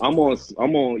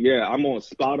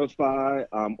Spotify.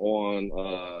 I'm on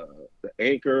the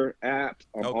Anchor app.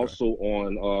 I'm also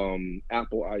on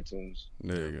Apple iTunes.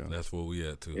 There you go. That's where we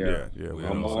at too. Yeah.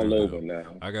 I'm all over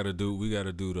now. We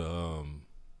gotta do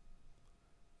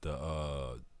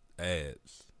the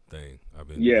ads thing.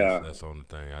 That's on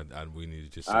the thing. We need to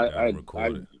just sit down and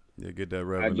record it. Yeah, get that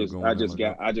revenue going.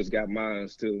 I just got mine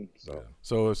too.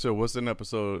 So what's an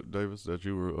episode, Davis, that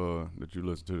you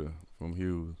listened to from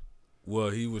Hughes? Well,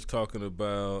 he was talking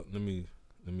about. Let me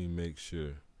make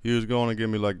sure. He was going to give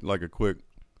me like a quick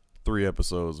 3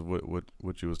 episodes of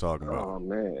what you was talking about. Oh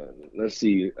man, let's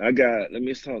see. Let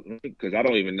me talk because I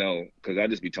don't even know because I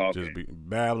just be talking, just be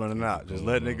babbling and out, just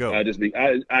letting it go. I just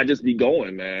be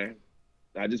going, man.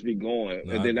 I just be going,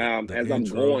 and then as I'm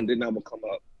going, then I'm gonna come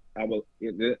up. I don't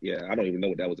even know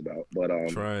what that was about, but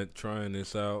trying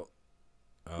this out.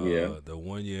 The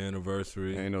 1 year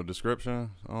anniversary. Ain't no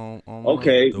description on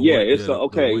okay, the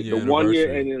 1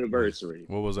 year anniversary.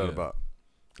 What was that about?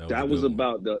 That was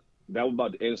about the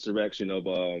insurrection of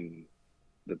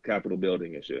the Capitol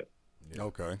building and shit. Yeah.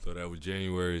 Okay. So that was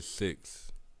January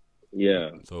 6th. Yeah.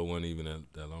 So it wasn't even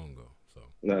that long ago. So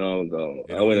not long ago.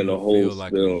 I went in the whole feel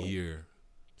like a year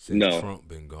since Trump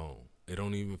been gone. It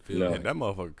don't even feel like that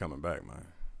motherfucker coming back, man.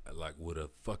 Like with a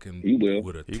fucking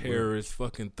terrorist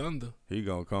fucking thunder. He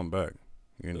gonna come back.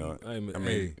 You know.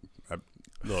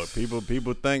 Look,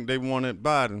 people think they wanted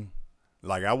Biden.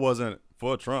 Like I wasn't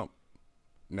for Trump.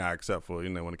 Now, except for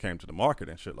when it came to the market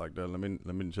and shit like that. Let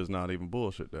me just not even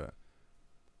bullshit that.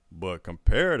 But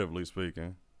comparatively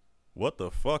speaking, what the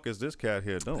fuck is this cat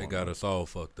here doing? They got us all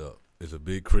fucked up. It's a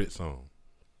big crit song.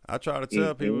 I try to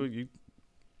tell people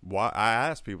why. I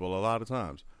ask people a lot of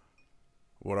times,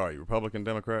 what are you, Republican,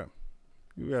 Democrat?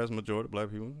 You ask majority of black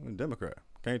people, Democrat.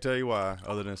 Can't tell you why,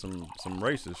 other than some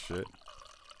racist shit.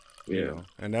 Yeah, you know,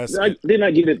 and that's then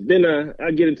I get it. Then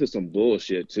I get into some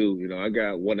bullshit too. You know, I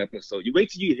got one episode. You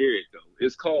wait till you hear it though.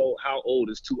 It's called "How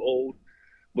Old Is Too Old,"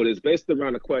 but it's based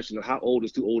around the question of how old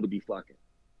is too old to be fucking.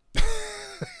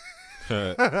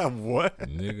 What?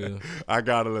 Nigga. I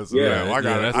gotta listen. Yeah, I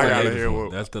gotta hear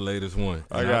what. That's the latest one.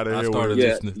 I gotta hear what.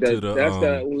 Listening to the. That's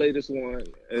the latest one.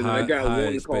 And high, I got high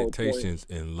one expectations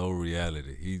and low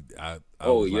reality. I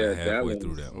was like halfway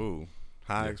through that one. Ooh,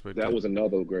 high expectations. That was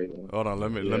another great one. Hold on,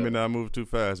 let me not move too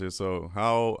fast here. So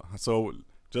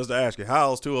just to ask you, how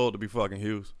old's too old to be fucking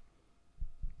Hughes?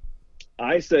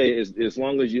 I say as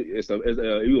long as you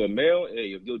a male,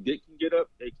 hey, if your dick can get up,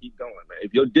 hey, keep going, man.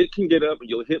 If your dick can get up and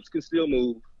your hips can still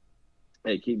move,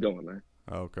 hey, keep going, man.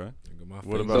 Okay.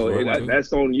 What about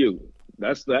that's on you.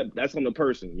 That's on the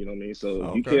person. You know what I mean?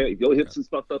 So you can't. If your hips is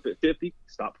fucked up at 50,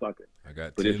 stop fucking.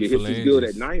 But if your hips is good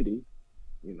at 90,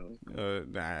 you know.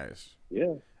 Nice.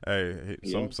 Yeah. Hey,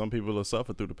 some people will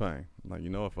suffer through the pain. Like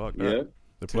fuck that. Yeah.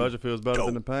 The pleasure feels better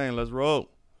than the pain. Let's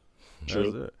roll.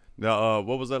 True. That's it. Now,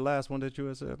 what was that last one that you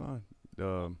had said, man?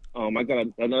 I got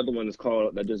another one that's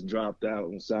called that just dropped out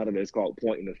on Saturday. It's called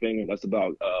 "Pointing the Finger." That's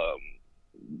about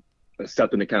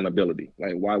accepting accountability.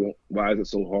 Like why is it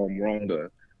so wrong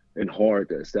and hard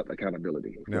to accept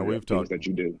accountability? Now we've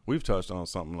touched on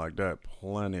something like that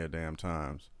plenty of damn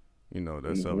times. You know,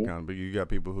 that self accountability. You got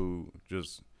people who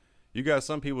you got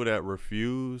some people that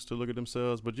refuse to look at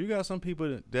themselves, but you got some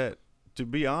people that to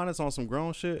be honest, on some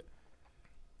grown shit.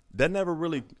 That never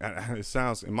really,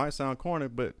 it might sound corny,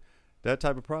 but that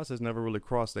type of process never really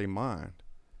crossed their mind.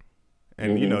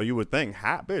 And, you would think,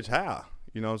 how?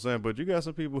 You know what I'm saying? But you got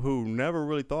some people who never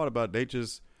really thought about it.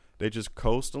 They just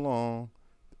coast along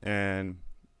and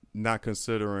not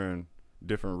considering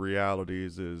different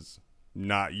realities is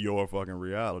not your fucking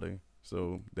reality.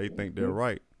 So they think they're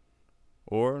right.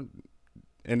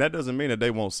 And that doesn't mean that they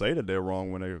won't say that they're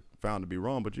wrong when they're found to be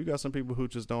wrong, but you got some people who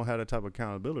just don't have that type of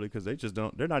accountability because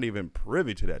they're not even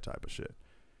privy to that type of shit.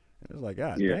 And it's like,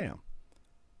 God damn.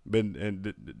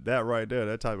 That right there,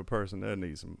 that type of person, that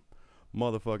needs some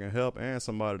motherfucking help and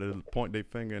somebody to point their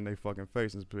finger in their fucking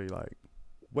face and be like,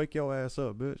 wake your ass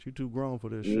up, bitch. You too grown for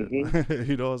this shit.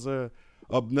 You know what I'm saying?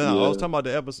 Now, I was talking about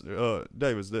the episode,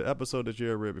 Davis, the episode that you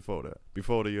had read before that.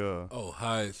 Before the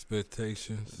High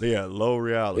Expectations. Yeah, Low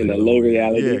Reality. In the Low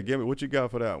Reality. Yeah, give me what you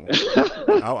got for that one.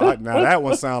 Now that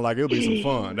one sound like it'll be some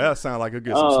fun. That sound like it'll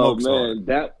get some smoke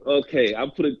started. Okay,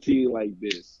 I'll put it to you like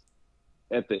this.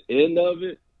 At the end of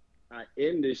it, I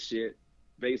end this shit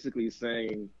basically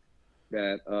saying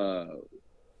that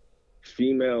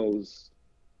females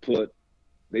put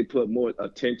more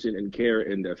attention and care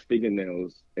in their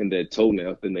fingernails and their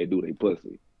toenails than they do their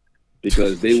pussy,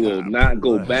 because they will not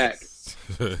go back.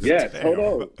 Yes, hold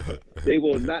on. They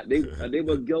will not. They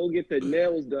will go get their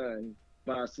nails done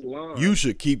by a salon. You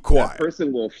should keep quiet. That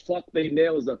person will fuck their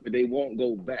nails up and they won't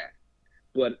go back,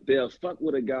 but they'll fuck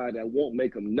with a guy that won't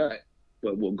make them nut,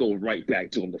 but will go right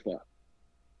back to him to fuck.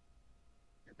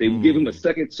 They will give him a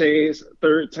second chance,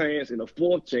 third chance, and a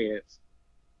fourth chance.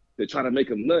 They try to make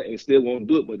them nut and still won't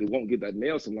do it, but they won't get that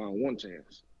nail salon one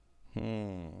chance.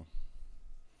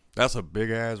 That's a big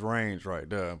ass range right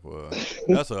there, but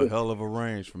that's a hell of a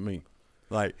range for me.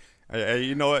 Like, hey,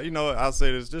 you know what? I'll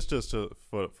say this just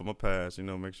for my past.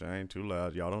 Make sure I ain't too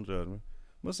loud. Y'all don't judge me.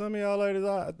 But some of y'all ladies,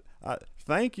 I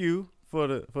thank you for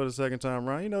the second time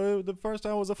around. The first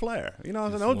time was a flare. You know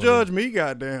what I'm saying? Don't judge me,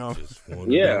 goddamn.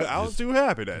 I was too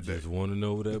happy that day. Just want to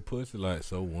know what that pussy like.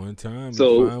 So one time,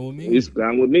 so it's fine with me. It's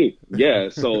fine with me. Yeah.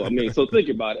 So so think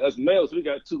about it. As males, we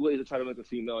got two ways to try to make a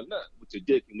female nut: with your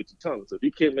dick and with your tongue. So if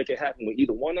you can't make it happen with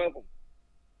either one of them,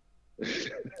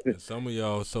 some of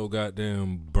y'all so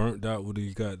goddamn burnt out with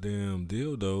these goddamn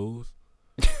dildos.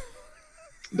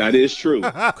 That is true.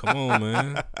 Come on,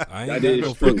 man. I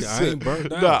ain't burnt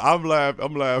out. Nah, I'm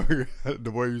laughing at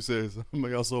the way you said some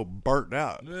of y'all so burnt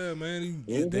out. Yeah, man.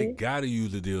 They gotta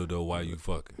use a dildo while you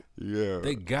fucking. Yeah.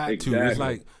 They got to. It's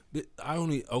like,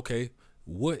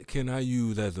 what can I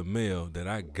use as a male that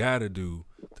I gotta do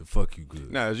to fuck you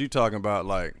good? Now, is you talking about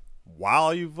like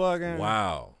while you fucking?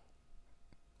 Wow.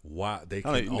 Why they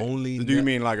can only? Do you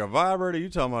mean like a vibrator? You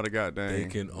talking about a goddamn? They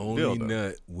can only dildo.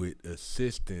 nut with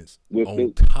assistance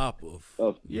on top of.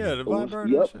 The vibrator.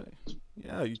 Yep.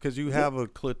 Yeah, because you have a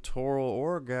clitoral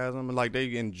orgasm, and like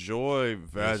they enjoy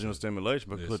vaginal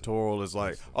stimulation, but clitoral is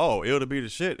like, it'll be the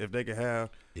shit if they could have.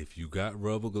 If you got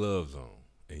rubber gloves on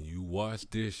and you wash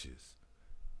dishes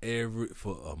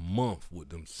for a month with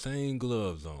them same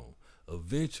gloves on,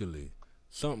 eventually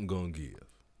something gonna give.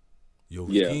 Your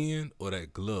skin or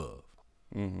that glove.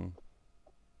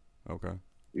 Okay.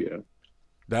 Yeah.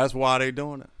 That's why they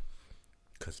doing it.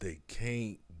 Cause they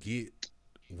can't get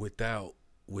without.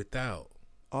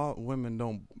 All women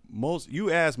don't.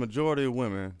 You ask majority of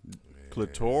women,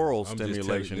 clitoral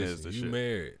stimulation is the shit. You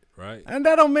married, right? And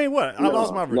that don't mean what? I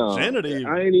lost my virginity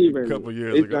a couple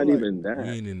years ago. It's not even that. We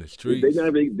ain't in the streets.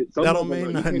 That don't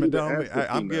mean nothing.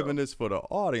 I'm giving this for the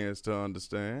audience to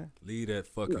understand. Leave that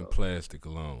fucking plastic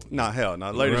alone. Nah, hell,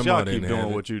 nah. Ladies, y'all keep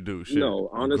doing what you do. Shit. No,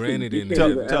 honestly, granny didn't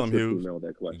tell him, Hughes. Your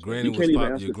granny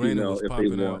was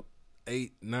popping out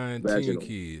 8, 9, 10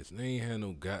 kids. They ain't had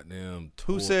no goddamn.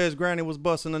 Who says granny was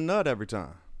busting a nut every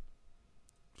time?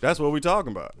 That's what we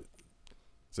talking about.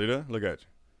 See that? Look at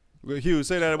you. Hugh,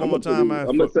 say that one more time, man,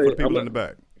 for the people in the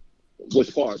back.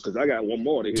 Which part? Because I got one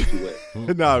more to hit you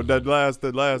with. No, the last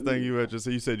thing you had just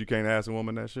said, you said you can't ask a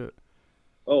woman that shit.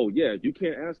 Oh, yeah. You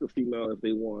can't ask a female if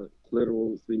they want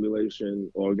clitoral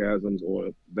stimulation, orgasms, or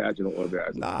vaginal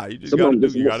orgasms. Nah, you just some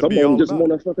gotta of them just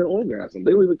want a it. fucking orgasm.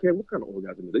 They don't even care what kind of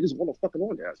orgasm it is. They just want a fucking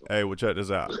orgasm. Hey, well, check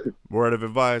this out. Word of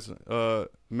advice,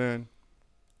 men,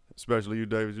 especially you,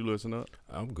 David, you listen up.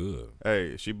 I'm good.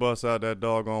 Hey, she busts out that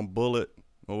doggone bullet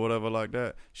or whatever like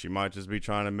that, she might just be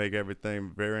trying to make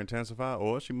everything very intensified,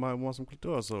 or she might want some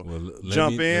clitoris. So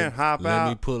hop out. Let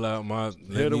me pull out my.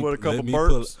 Hit her with a couple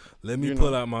burps. Let me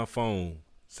pull out my phone,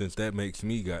 since that makes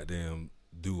me goddamn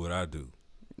do what I do.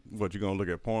 What, you gonna look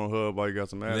at Pornhub while you got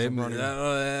some ass in front of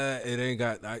you? It ain't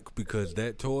got because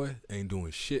that toy ain't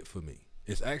doing shit for me.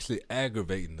 It's actually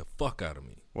aggravating the fuck out of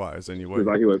me. Why? It's in your way.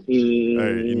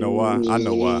 Hey, you know why? I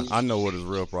know why. I know what his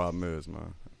real problem is,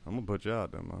 man. I'm gonna put you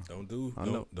out there, man. Hey,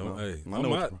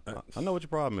 I know what your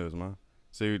problem is, man.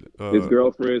 See, his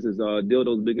girlfriend's is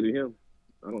dildos bigger than him.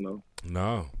 I don't know.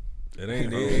 No, it ain't.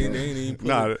 They ain't even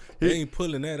pulling, they ain't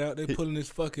pulling that out. They pulling this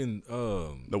fucking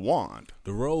the wand,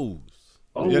 the rose.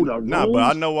 Oh, Yeah, the nah, but I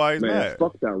Rose? know why he's Man, mad.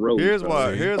 fuck that Rose. Here's bro.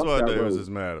 why. Here's Fuck why that Darius Rose. is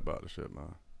mad about the shit,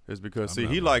 man. It's because I'm see,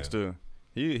 not he mad. likes to.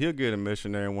 He'll get a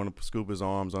missionary and want to scoop his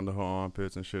arms under her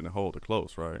armpits and shit and hold her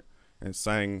close, right? And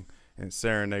sing and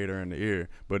serenade her in the ear.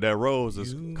 But that Rose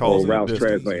is causing a Ralph's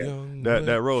distance. Transland.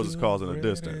 That Rose is causing a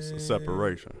distance, a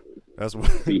separation. That's what.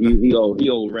 See, he old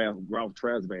Ralph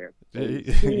Tresvant.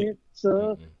 Yeah.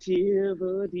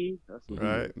 Sensitivity. That's what he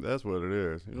Right, is. that's what it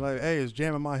is. You're like, hey, it's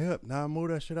jamming my hip. Now move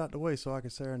that shit out the way so I can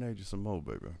serenade you some more,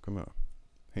 baby. Come here.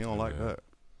 He don't like that.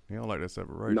 He don't like that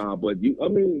separation. Nah, but you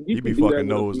can He be do that fucking with a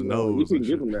nose to female. nose You and can give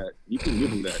shit. him that. You can give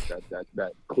him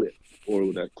that clip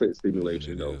or that clit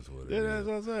stimulation It though. is what it Yeah, is.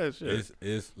 that's what I said. Shit.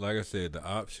 It's like I said, the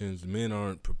options. Men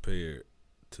aren't prepared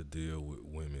to deal with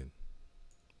women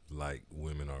like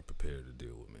women are prepared to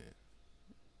deal with men.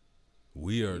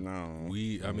 We are. No.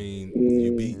 I mean,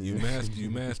 Mm. you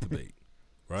masturbate,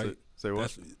 right? Say what?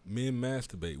 That's men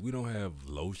masturbate. We don't have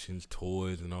lotions,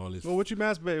 toys, and all this. Well, what you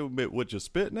masturbate with your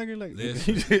spit, nigga? Like,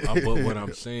 Listen, but what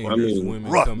I'm saying I is, mean,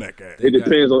 women roughneck ass. they It got-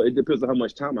 depends on how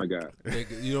much time I got.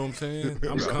 you know what I'm saying?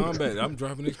 I'm combat. I'm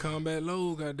dropping this combat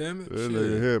low. Goddamn it! That Shit.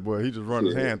 nigga here, boy, he just run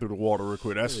his Yeah. hand through the water real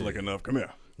quick. That's slick enough. Come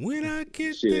here. When I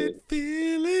get Shit. that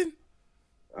feeling.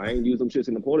 I ain't used them shits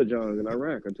in the Porta Johns in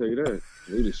Iraq. I tell you that.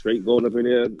 We just straight going up in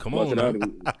there. Come on busting now. out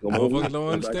and come over, Motherfuckers don't come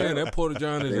back understand. out. That Porta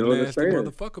John is They a don't nasty understand.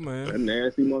 motherfucker, That man.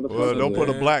 nasty motherfucker. Well, don't put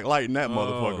a man. black light in that Oh,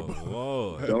 motherfucker.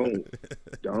 Lord.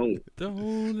 Don't.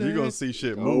 Don't You gonna let- see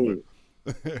shit Don't. moving.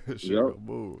 Shit Yep. gonna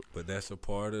move. But that's a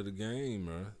part of the game,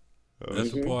 man. Uh,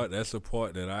 That's Mhm. a part. That's a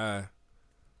part that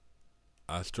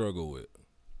I struggle with.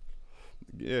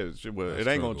 Yeah, shit, well, I it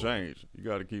ain't gonna struggle. change. You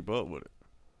got to keep up with it.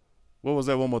 What was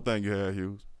that one more thing you had,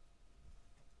 Hughes?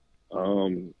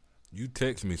 You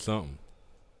text me something,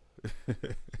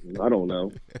 I don't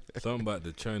know. something about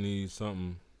the Chinese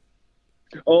something.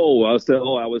 I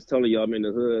was telling you I'm in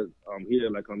the hood. I'm here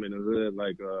like I'm in the hood,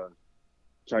 like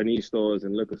Chinese stores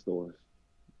and liquor stores.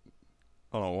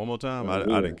 Hold on, one more time. I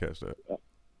Yeah. didn't catch that.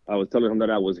 I was telling him that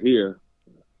I was here,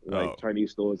 like Oh.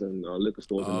 Chinese stores and liquor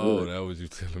stores in the Oh, hood. that was you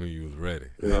telling me you was ready.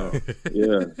 Yeah,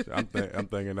 yeah. I'm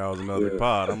thinking that was another Yeah.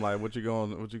 pod. I'm like, what you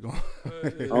going?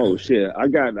 Oh shit, I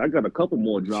got a couple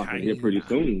more dropping here pretty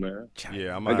soon, man.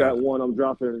 Yeah, I got one I'm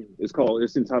dropping.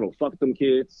 It's entitled "Fuck Them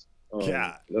Kids."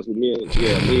 God. That's what me and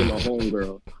my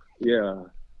homegirl. Yeah,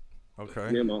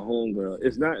 Okay. me and my homegirl.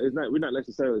 It's not. We're not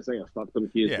necessarily saying "fuck them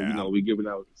kids." Yeah. But, we giving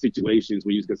out situations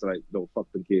where you just like, "Don't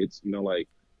fuck them kids." Like,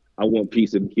 I want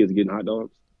peace of the kids getting hot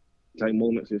dogs type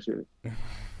moments and shit.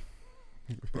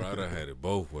 Bro, I done had it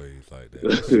both ways like that.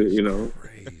 That shit's You know?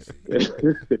 crazy.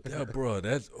 Yeah, bro,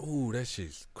 that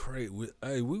shit's crazy.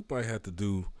 We might have to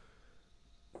do.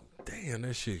 Damn,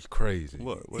 that shit's crazy.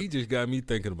 What? He just got me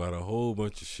thinking about a whole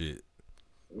bunch of shit.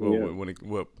 Well, Yeah. when it,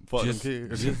 what? Fuck them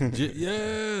kids.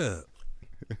 Yeah.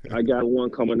 I got one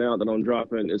coming out that I'm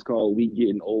dropping. It's called "We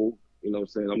Getting Old." You know what I'm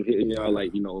saying? I'm hitting y'all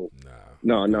like, Nah.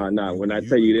 No. When I You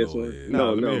tell you can this go one, ahead.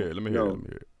 no, let me hear it. Let me hear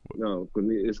it. No, 'cause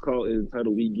it's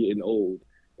entitled "We Getting Old,"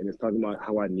 and it's talking about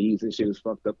how our knees and shit is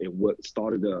fucked up and what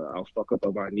started our fuck up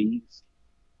of our knees.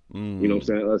 Mm. You know what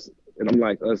I'm saying? I'm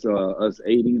like us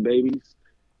 80s babies.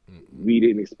 We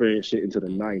didn't experience shit until the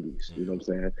 90s. You know what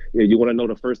I'm saying? Yeah, you want to know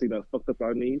the first thing that fucked up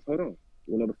our knees? Hold on. You want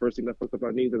to know the first thing that fucked up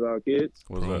our knees as our kids?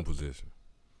 What's Prone that? position.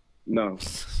 No.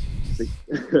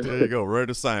 There you go. Ready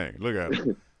to sing. Look at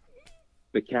it.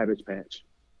 The Cabbage Patch.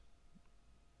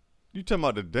 You talking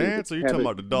about the dance or you talking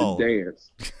about the doll? The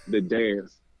dance. The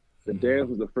dance. The dance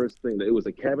was the first thing. It was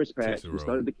a Cabbage Patch. Tootsie We Roll.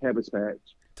 started the Cabbage Patch.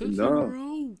 Tootsie No.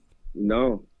 Roll.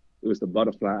 No. It was the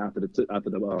butterfly after the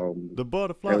The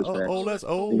butterfly. Cabbage Patch. Oh, that's it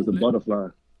was old. the butterfly.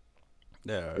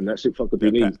 Yeah. And that shit fucked up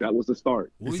your That knees. That was the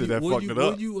start. You said that fucked it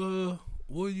up.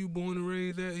 Were you born and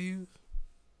raised at Hughes?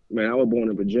 Man, I was born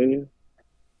in Virginia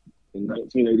in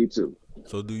 1982.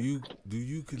 So do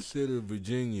you consider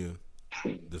Virginia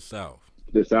the South?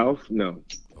 The South? No.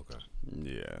 Okay.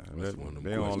 Yeah. That's one of them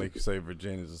They only questions. say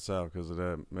Virginia's the South because of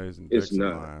that Mason It's Dixon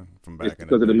not. line from It's back in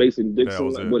because of the day. Mason That Dixon,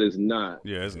 was it. but it's not.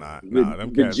 Yeah, it's not. Nah,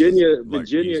 them cats Virginia is like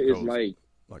Virginia East is Coast,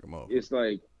 like a motherfucker. it's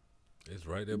like It's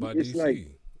right there by It's DC,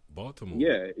 like- Baltimore.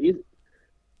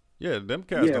 Yeah, them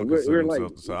cats Yeah, don't we're consider like-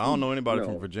 themselves the South. I don't know anybody no,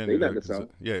 from Virginia. they not that the South.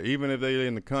 Yeah, even if they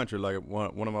in the country, like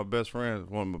one of my best friends,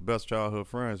 one of my best childhood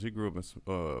friends, he grew up in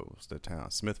what's that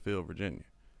town? Smithfield, Virginia.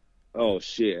 oh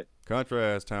shit. Country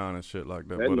ass town and shit like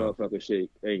that. That But motherfucker shit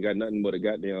ain't got nothing but a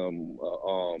goddamn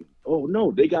oh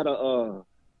no, they got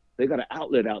an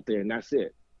outlet out there and that's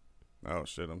it. oh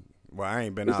shit, I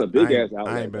ain't been It's out. a big I ass ain't,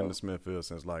 outlet, I ain't been though. to Smithfield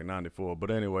since like '94.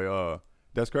 But anyway,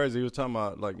 that's crazy. He was talking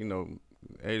about like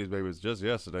 80s babies. Just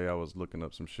yesterday, I was looking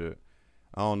up some shit.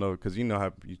 I don't know because you know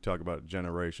how you talk about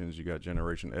generations. You got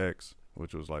Generation X,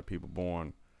 which was like people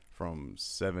born from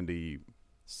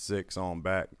 76 on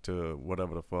back to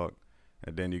whatever the fuck.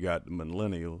 And then you got the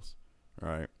millennials,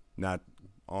 right? Not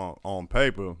on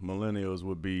paper, millennials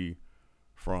would be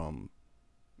from,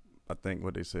 I think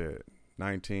what they said,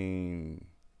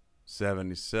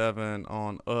 1977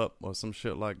 on up or some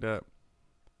shit like that.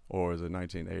 Or is it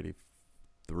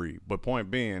 1983? But point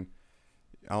being,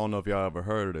 I don't know if y'all ever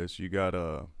heard of this. You got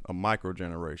a micro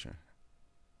generation.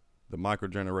 The micro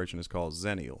generation is called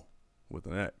Zennial with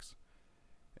an X.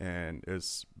 And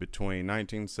it's between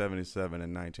 1977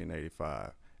 and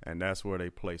 1985. And that's where they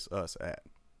place us at.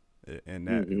 And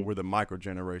that we're the micro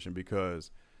generation,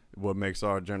 because what makes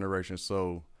our generation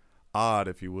so odd,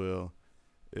 if you will,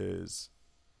 is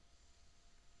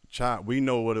we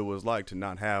know what it was like to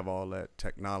not have all that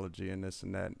technology and this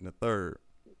and that and the third.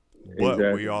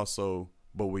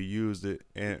 But we used it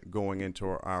going into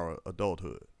our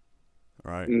adulthood,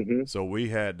 right? So we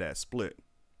had that split.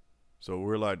 So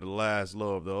we're like the last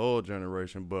low of the old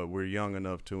generation, but we're young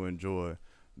enough to enjoy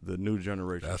the new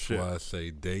generation. That's shit. why I say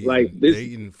dating, Like this-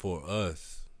 dating for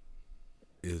us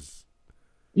is,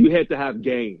 You had to have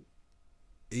game.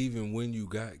 even when you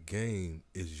got game,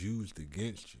 is used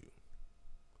against you.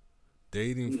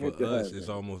 Dating You for have to us have is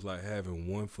that. almost like having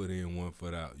 1 foot in, 1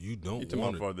 foot out. You You don't talking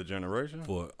want about it for the generation?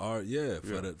 for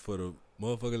the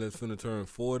motherfucker that's finna turn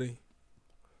 40,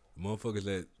 motherfuckers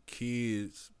that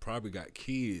kids probably got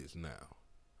kids now.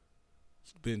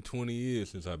 It's been 20 years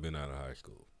since I've been out of high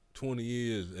school. 20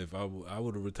 years. If I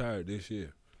would have retired this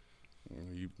year.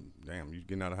 You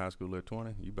getting out of high school at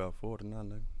 20? You about 40 now,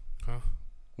 nigga. Huh?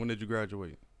 When did you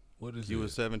graduate? What is You it?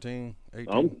 was 17,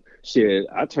 18? Shit,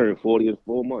 I turned 40 in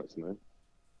 4 months, man.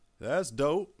 That's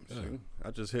dope. Yeah. See,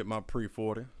 I just hit my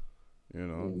pre-40, you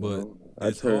know. But I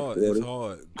it's turned hard. 40. It's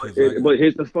hard. 'Cause But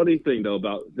here's the funny thing though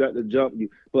about that the jump you.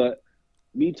 But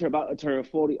me about to turn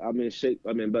 40, I'm in shape.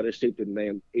 I'm in better shape than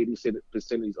damn 80%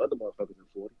 of these other motherfuckers in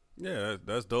 40. Yeah,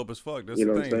 that's dope as fuck. That's You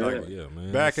know the what thing. I'm Like, saying? yeah,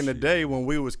 man. back in the shit. day when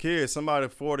we was kids, somebody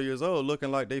 40 years old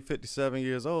looking like they 57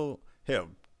 years old. Hell,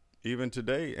 even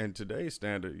today, and today's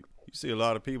standard, you see a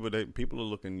lot of people are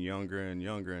looking younger and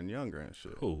younger and younger and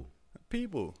shit. Who?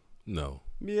 People. No.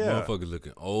 Yeah. Motherfuckers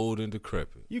looking old and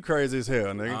decrepit. You crazy as hell,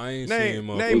 nigga. I ain't name,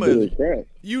 seeing name They a, doing crap.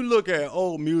 You look at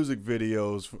old music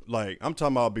videos, like I'm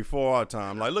talking about before our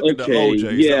time. Like look at the Okay,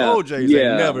 OJs. yeah, The OJs yeah.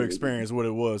 ain't never experienced what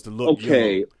it was to look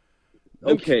Okay, young.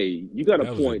 okay, you got a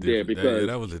That was point there different- because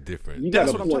that was a different. you got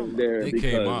That's a what I'm talking point about. there They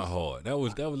because came out hard. That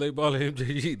was they ball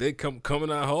MJG. They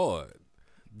coming out hard.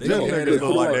 They Them had niggas it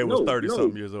look like hard. they was No, 30 no.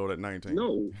 something years old at 19.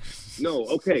 no,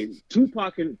 okay.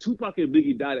 Tupac and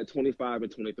Biggie died at 25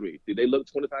 and 23. Did they look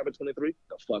 25 and 23?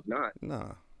 The fuck not.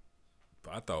 Nah.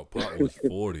 I thought Pop was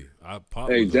 40.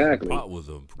 Exactly. Pop was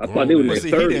a I thought they was grown But like man.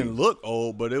 see, 30. he didn't look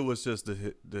old, but it was just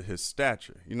his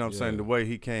stature. You know what I'm saying? Yeah. The way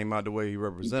he came out, the way he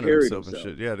represented carried himself and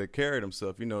himself. shit. Yeah, they carried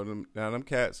himself. You know, them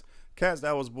cats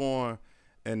that was born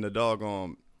in the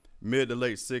doggone mid to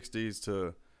late 60s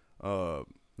to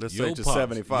let's say to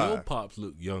 75. Your pops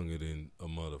look younger than a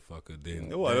motherfucker. Than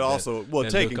Well,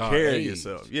 that taking look our care of age.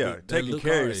 yourself. Yeah, That taking look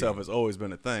care our of yourself age. has always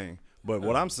been a thing. But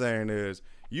what I'm saying is,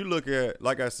 you look at,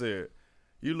 like I said,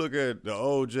 you look at the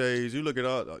OJs, you look at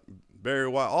Barry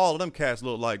White, all of them cats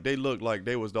look like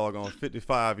they was doggone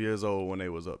 55 years old when they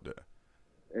was up there.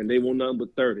 And they were nothing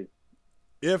but 30.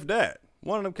 If that.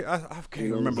 One of them, I can't You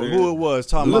know what remember I'm who saying? it was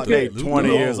talking Look about they at- 20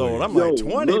 look years at- old. I'm Yo, like,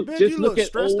 20? look, Bitch, just you look look at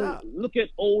stressed old, out. Look at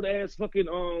old ass fucking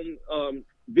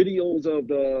videos of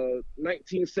the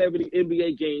 1970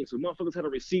 NBA games where motherfuckers had a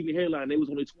receding hairline. They was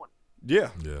only 20. Yeah.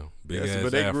 Yeah, big Yes, ass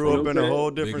but they afro. grew up in a You know what whole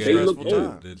I'm different They Big ass looked stressful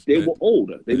older. time. That's- They that- were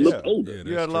older. They Yeah. looked older. Yeah,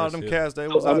 You had a lot of them stress cats that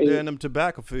was I out mean- there in them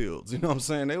tobacco fields. You know what I'm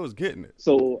saying? They was getting it.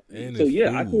 So And so it's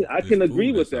yeah, food. I It's can agree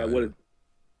food with that's that. out here.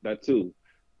 That too.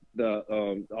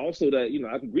 The also that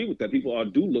I can agree with that. People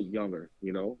do look younger. They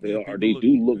Yeah, are. people They look-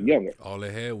 do look yeah. younger. All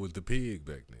they had was the pig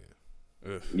back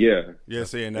then. Ugh. Yeah. Yeah,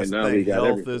 see, and that's And the now we thing. got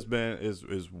Health everything.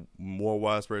 is more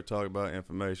widespread talk about.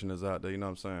 Information is out there. You know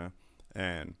what I'm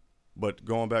saying? But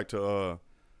going back to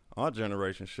our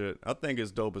generation shit, I think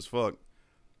it's dope as fuck.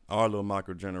 Our little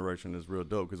micro generation is real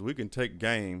dope because we can take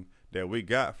game that we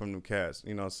got from them cats.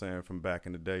 You know what I'm saying? From back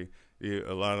in the day,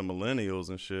 a lot of millennials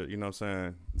and shit. You know what I'm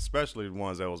saying? Especially the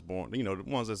ones that was born. The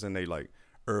ones that's in their like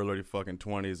early fucking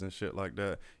 20s and shit like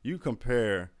that. You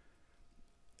compare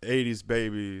 80s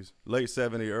babies, late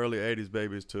 70s, early 80s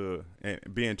babies to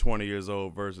being 20 years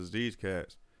old versus these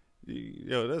cats.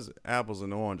 There's apples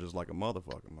and oranges like a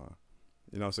motherfucker, man.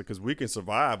 You know what I'm saying? Because we can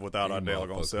survive without our These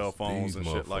doggone motherfuckers- cell phones these and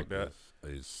shit like that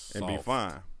motherfuckers is and be soft.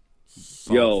 fine.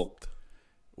 Soft. Yo,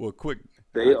 Well, quick,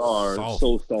 they are Soft.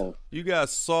 so soft. you got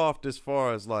soft as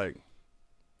far as like,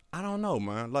 I don't know,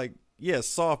 man. Like, yeah,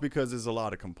 soft because there's a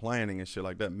lot of complaining and shit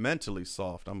like that. Mentally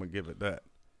soft, I'm gonna give it that.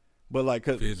 But like,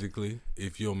 physically,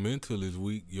 if your mental is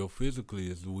weak, your physically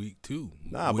is weak too.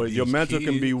 nah, With but your these mental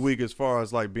can be kids, weak as far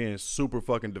as like being super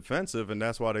fucking defensive, and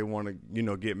that's why they want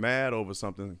to, get mad over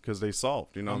something because they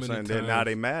soft. You know How what I'm many saying? Then now times-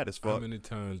 they mad as How fuck. many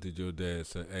times did your dad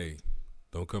say, "Hey,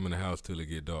 don't come in the house till it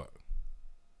get dark"?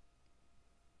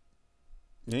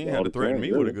 You ain't All had to the threaten time, me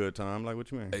really. with a good time. Like,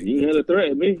 what you mean? Hey, You had to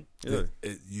threaten me. Yeah.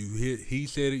 You hear? He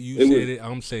said it. You It said was- it.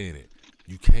 I'm saying it.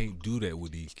 You can't do that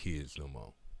with these kids no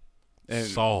more. And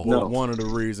Soft. well, No. one of the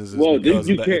reasons is Well, because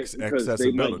you of the can't because they might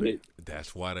accessibility. get.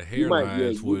 That's why the You might-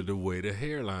 hairlines yeah, were you- the way the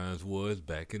hairlines was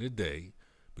back in the day,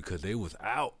 because they was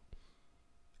out,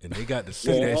 and they got to see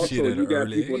Well, that also shit at you an got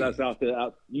early people age. that's out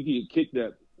there. You can get kicked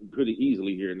at pretty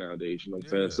easily here nowadays. You know what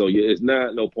I'm Yeah. saying? So yeah, it's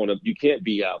not no point of you can't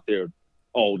be out there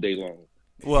all day long.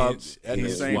 Well, Hence- at the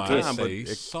hence same why I time, but say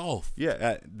soft.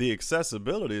 yeah, the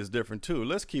accessibility is different too.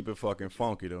 Let's keep it fucking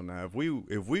funky though. Now, if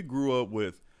we grew up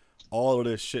with all of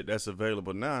this shit that's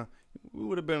available now, we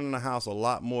would have been in the house a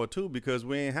lot more too, because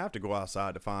we ain't have to go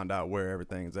outside to find out where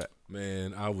everything's at.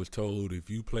 Man, I was told if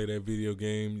you play that video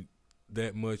game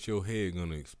that much, your head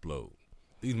gonna explode.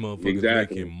 These motherfuckers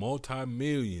Exactly. making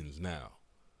multi-millions now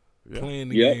Yeah. playing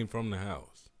the Yep. game from the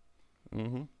house.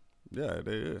 Mm-hmm. Yeah,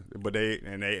 but they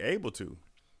able to.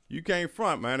 You can't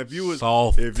front, man. If you was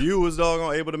Soft.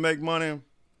 doggone able to make money,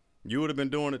 you would have been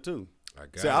doing it too. I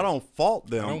got See, it. I don't fault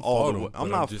them I don't all fault the way. them, I'm but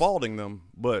I'm not just- faulting them,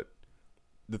 but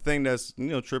the thing that's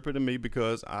tripping to me,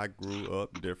 because I grew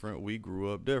up different. We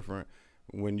grew up different.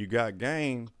 When you got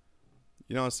game,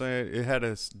 you know what I'm saying? It had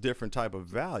a different type of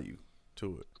value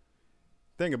to it.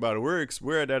 Think about it. We're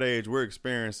at that age. We're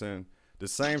experiencing the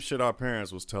same shit our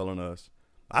parents was telling us.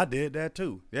 I did that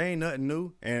too. There ain't nothing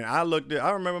new. And I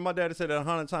remember my daddy said that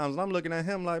 100 times, and I'm looking at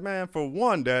him like, man, for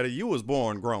one, daddy, you was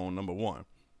born grown, number one.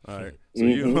 All right. So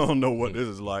you don't know what this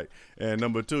is like. And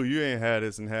number two, you ain't had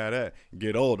this and had that.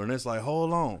 Get older. And it's like,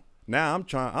 hold on. Now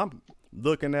I'm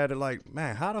looking at it like,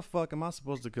 man, how the fuck am I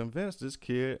supposed to convince this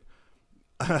kid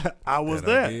I was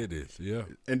that I there? did this, yeah.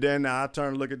 And then I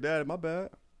turn to look at daddy, my bad.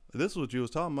 This is what you was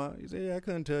talking about. He said, yeah, I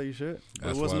couldn't tell you shit.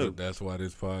 But what's new? That's why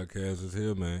this podcast is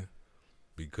here, man.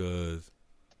 Because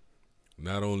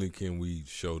not only can we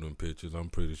show them pictures, I'm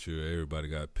pretty sure everybody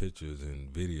got pictures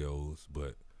and videos,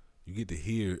 but you get to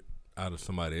hear out of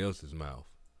somebody else's mouth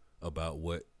about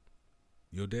what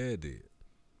your dad did,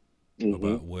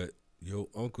 about what your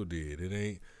uncle did. It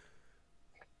ain't.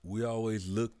 We always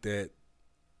looked at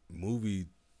movie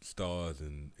stars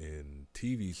and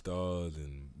TV stars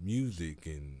and music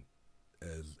and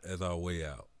as our way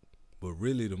out. But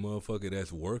really, the motherfucker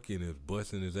that's working is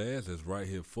busting his ass that's right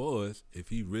here for us. If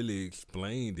he really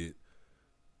explained it,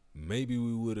 maybe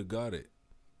we would have got it.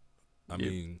 I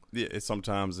mean,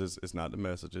 Sometimes it's not the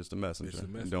message, it's the messenger. It's the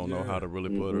You messenger, don't know how to really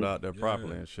put it out there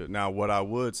properly Yeah. and shit. Now, what I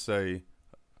would say,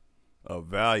 a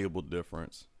valuable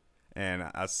difference, and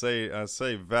I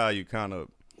say value kind of,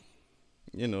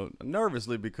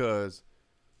 nervously, because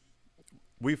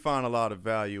we find a lot of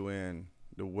value in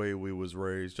the way we was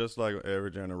raised, just like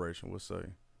every generation would say.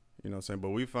 You know what I'm saying? But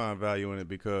we find value in it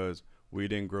because we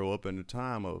didn't grow up in the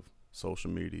time of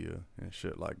social media and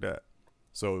shit like that.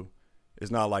 So it's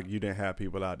not like you didn't have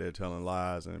people out there telling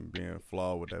lies and being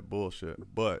flawed with that bullshit,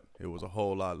 but it was a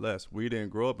whole lot less. We didn't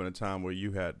grow up in a time where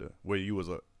you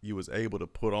was able to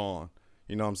put on,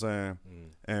 you know what I'm saying,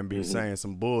 and be saying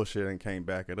some bullshit and can't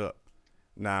back it up.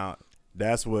 Now,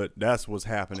 that's what's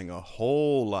happening a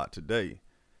whole lot today,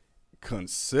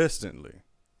 consistently.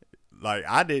 Like,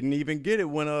 I didn't even get it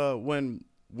when I ain't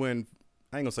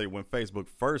gonna say when Facebook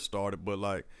first started, but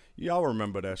like, y'all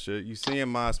remember that shit. You seeing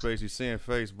MySpace, you seeing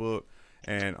Facebook,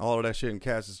 and all of that shit, and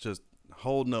cats is just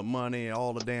holding up money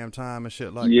all the damn time and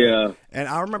shit like that. And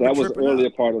I remember that was tripping only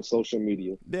out. a part of social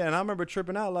media. Yeah, and I remember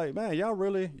tripping out like, man, y'all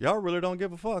really don't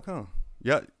give a fuck, huh?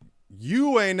 Yeah,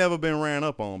 you ain't never been ran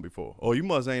up on before, or you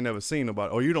must ain't never seen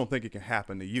nobody, or you don't think it can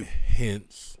happen to you.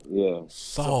 hence Yeah.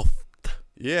 soft.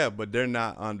 Yeah, but they're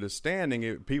not understanding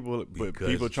it. People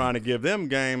Because trying to give them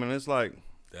game, and it's like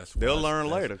That's they'll why- learn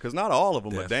that's- later, because not all of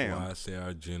them are That's damn. why I say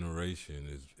our generation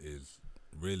is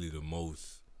really the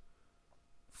most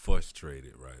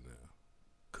frustrated right now.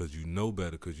 Cause you know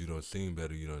better, cause you done seen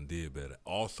better, you done did better.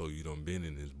 Also, you done been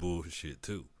in this bullshit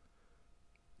too.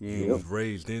 You was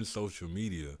raised in social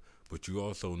media, but you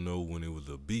also know when it was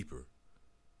a beeper,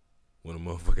 when a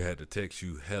motherfucker had to text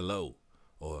you hello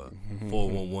or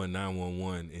 411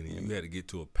 911, and you had to get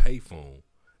to a payphone,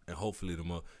 and hopefully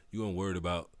you weren't worried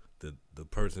about the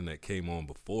person that came on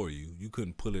before you. You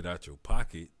couldn't pull it out your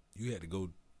pocket. You had to go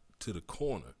to the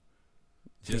corner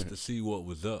just to see what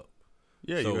was up.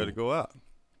 Yeah, So- you got to go out.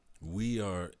 we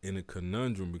are in a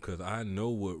conundrum because I know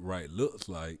what right looks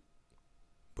like,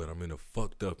 but I'm in a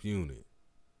fucked up unit.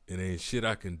 And ain't shit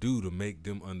I can do to make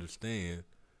them understand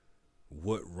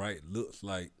what right looks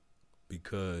like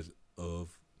because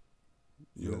of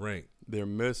your rank. They're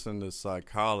missing the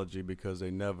psychology because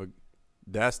they never.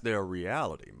 That's their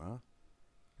reality, man.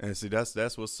 And see, that's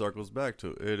what circles back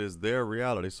to. It is their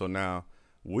reality. So now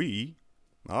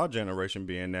our generation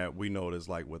being that we know what it's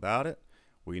like without it,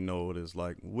 we know what it's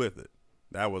like with it.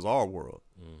 That was our world.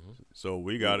 Mm-hmm. So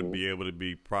we got to be able to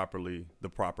be the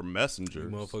proper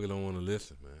messengers. You motherfuckers don't want to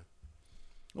listen, man.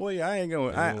 Well, yeah, I ain't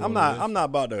going. I'm not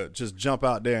about to just jump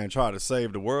out there and try to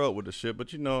save the world with the shit.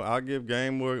 But I'll give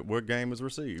game where game is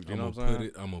received. You know what I'm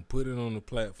saying? I'm gonna put it on the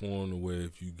platform to where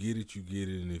if you get it, you get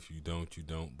it, and if you don't, you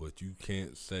don't. But you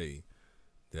can't say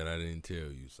that I didn't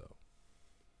tell you so.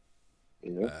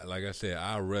 Yeah. Like I said,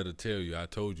 I'd rather tell you I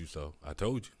told you so. I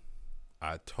told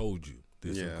you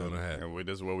this is gonna happen. And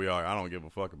this is where we are. I don't give a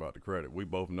fuck about the credit. We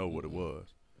both know what it was.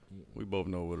 We both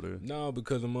know what it is. No,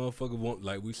 because the motherfucker won't,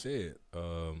 like we said,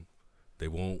 they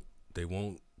won't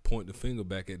point the finger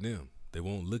back at them. They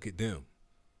won't look at them.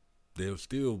 They'll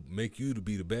still make you to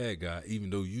be the bad guy, even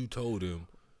though you told them.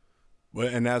 Well,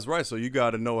 and that's right. So you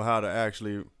got to know how to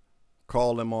actually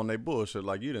call them on their bullshit.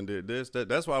 Like you done did this.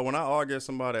 That's why when I argue with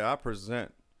somebody, I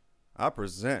present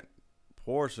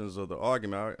portions of the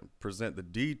argument. I present the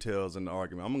details in the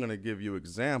argument. I'm going to give you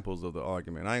examples of the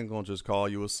argument. I ain't going to just call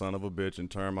you a son of a bitch and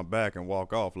turn my back and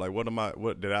walk off. Like, what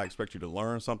did I expect you to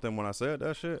learn something when I said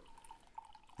that shit?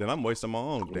 Then I'm wasting my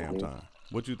own damn time.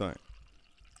 What you think?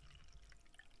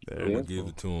 I'm going to give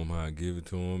it to him how I give it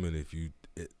to him. And if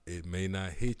it may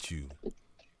not hit you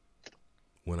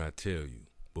when I tell you,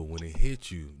 but when it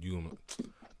hits you, you going to,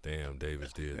 damn,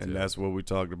 Davis did. And that's what we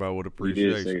talked about with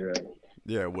appreciation. You did say that.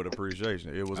 Yeah, with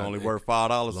appreciation. It was only worth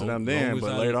 $5 to them then,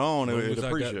 but later on it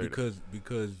appreciated.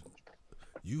 Because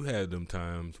you had them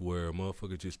times where a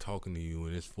motherfucker just talking to you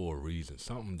and it's for a reason.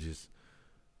 Something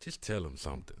just tell them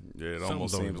something. Yeah, it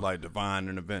almost seems like divine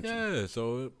intervention. Yeah,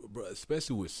 so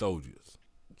especially with soldiers,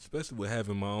 especially with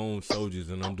having my own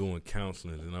soldiers and I'm doing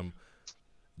counseling and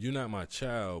you're not my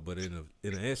child, but in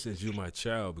essence you're my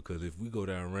child because if we go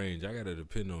down range, I gotta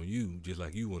depend on you just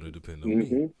like you want to depend on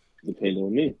me. Depend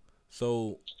on me.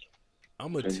 So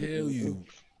I'm going to tell you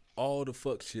all the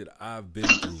fuck shit I've been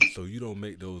through so you don't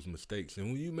make those mistakes.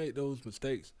 And when you make those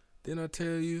mistakes, then I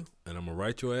tell you, and I'm going to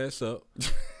write your ass up.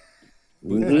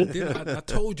 But I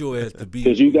told your ass to be.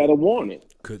 Because you got a warning.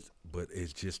 But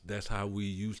it's just, that's how we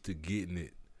used to getting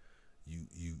it.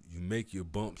 You make your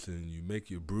bumps and you make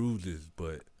your bruises,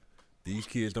 but these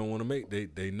kids don't want to make,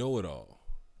 they know it all.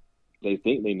 They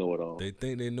think they know it all. They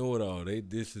think they know it all.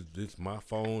 This is my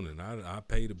phone, and I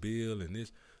pay the bill, and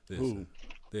this.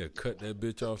 They'll cut that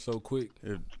bitch off so quick.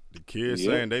 If the kids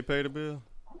saying they pay the bill,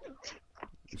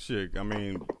 shit. I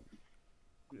mean,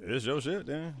 it's your shit,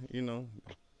 then.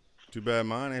 Too bad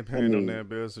mine ain't paying no damn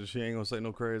bill, so she ain't gonna say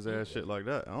no crazy ass shit like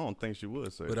that. I don't think she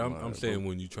would say. But I'm saying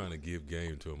when you trying to give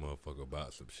game to a motherfucker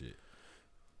about some shit,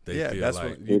 that's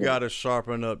like what you gotta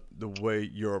sharpen up the way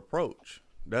your approach.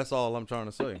 That's all I'm trying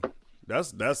to say.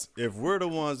 That's if we're the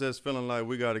ones that's feeling like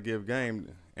we got to give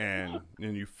game and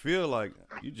you feel like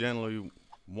you generally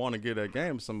want to give that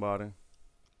game to somebody,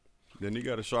 then you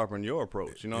got to sharpen your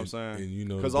approach. You know what I'm saying?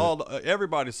 Because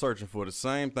everybody's searching for the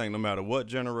same thing, no matter what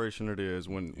generation it is.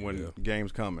 When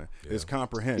games coming, it's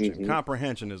comprehension. Mm-hmm.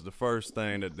 Comprehension is the first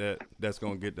thing that's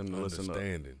gonna get them to listen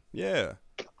up. Yeah,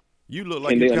 you look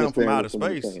like you come from outer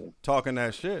space talking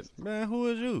that shit, man. Who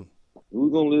is you?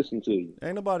 Who's gonna listen to you?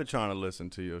 Ain't nobody trying to listen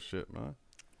to your shit, man.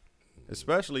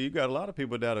 Especially you got a lot of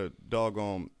people that are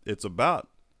doggone. It's about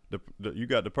you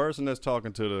got the person that's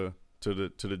talking to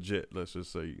the jet. Let's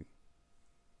just say.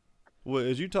 Well,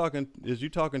 is you talking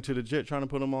to the jet trying to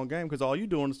put them on game? Because all you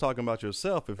doing is talking about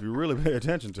yourself. If you really pay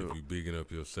attention to it, you bigging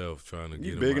up yourself, trying to get.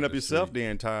 You bigging up yourself the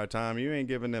entire time. You ain't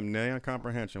giving them no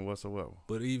comprehension whatsoever.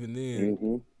 But even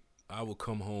then, I would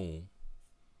come home.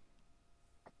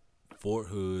 Fort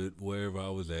Hood, wherever I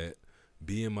was at,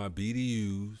 be in my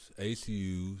BDUs,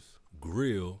 ACUs,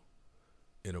 grill,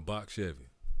 in a box Chevy.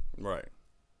 Right.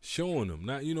 Showing them,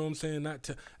 not, you know what I'm saying? Not,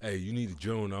 hey, you need to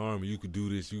join the Army, you could do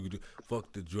this, you could do,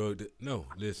 fuck the drug. No,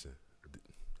 listen,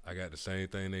 I got the same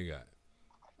thing they got.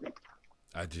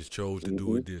 I just chose to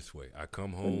do it this way. I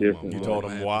come home. You told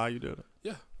them why you did it?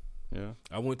 Yeah. Yeah.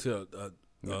 I went to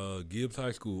Gibbs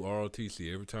High School,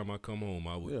 ROTC. Every time I come home,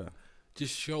 I would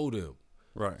just show them.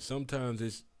 Right.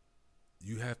 Sometimes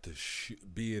you have to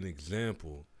be an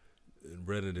example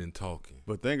rather than talking.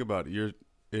 But think about it.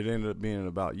 It ended up being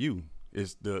about you.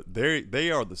 It's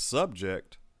they are the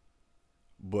subject,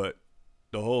 but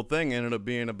the whole thing ended up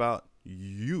being about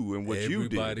you and what you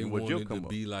did Everybody and what you wanted come to up.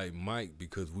 be like Mike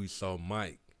because we saw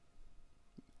Mike.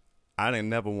 I didn't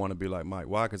never want to be like Mike.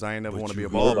 Why? Because I ain't never But want to be you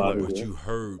a ball heard- player. But you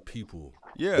heard people.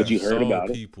 Yeah, But you heard saw about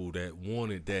it. people that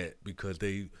wanted that because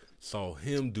they saw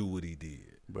him do what he did.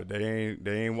 but they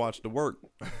ain't watched the work.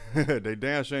 They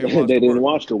damn sure ain't They watched the didn't work.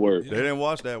 watch the work. They didn't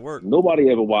watch that work. Nobody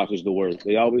ever watches the work.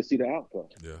 They always see the outcome.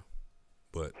 Yeah.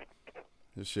 But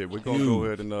Shit, we're gonna go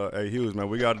ahead and hey Hughes, man,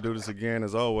 we got to do this again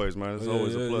as always, man. It's Yeah,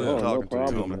 always yeah, a pleasure yeah. Oh, no talking to you,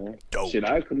 problem, man. man. Dope. Shit,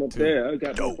 I come up there. I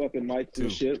got my fucking mics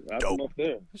and shit. I come up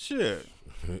there. Shit,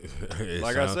 it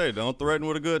like I sound- say, don't threaten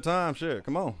with a good time. Shit,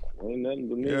 come on. Ain't nothing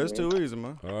but me. Yeah, it's man. too easy,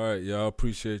 man. All right, y'all.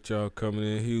 Appreciate y'all coming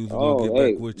in. Hughes, we're Oh, gonna get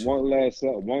hey, back with you. one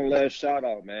last shout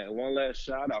out, man. One last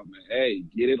shout out, man. Hey,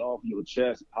 get it off your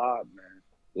chest, pod, man.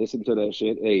 Listen to that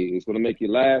shit. Hey, it's gonna make you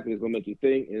laugh. It's gonna make you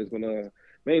think. And it's gonna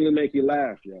mainly make you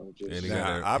laugh, yo. Just, And he Nah, got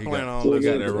that, I he plan got, on he got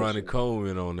listening that to Ronnie shit.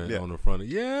 Coleman on that Yeah. on the front.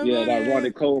 Yeah, yeah, that buddy.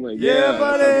 Ronnie Coleman. Yeah, that's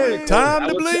buddy. Ronnie Time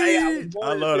Coleman. to bleed. was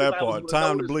I love that part. wondering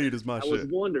Time to if bleed is my I was shit.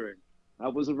 wondering. I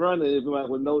was running if I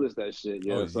would notice that shit.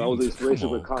 Yeah, Oh, so I was inspiration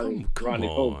come with Ronnie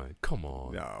on, Coleman. come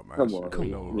on. Nah, man. Come shit, on, we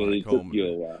know man. Ronnie It took Coleman. you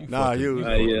a while. Nah, you.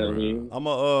 fucking Yeah, I around. mean. I'm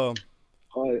Well,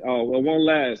 one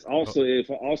last. Also,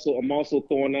 I'm also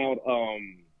throwing out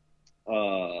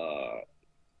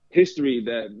history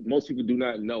that most people do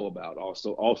not know about.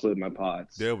 Also in my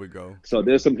pods. there we go. So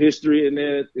there's some history in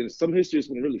there, and some history is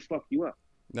gonna really fuck you up.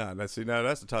 Nah, that's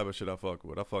the type of shit I fuck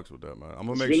with. I fucks with that, man. I'm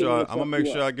gonna It's make really sure. gonna I'm gonna fuck make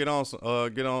you sure up. I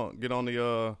get on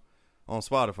the on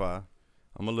Spotify.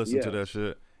 I'm gonna listen to Yeah. that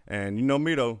shit. And you know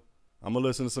me though, I'm gonna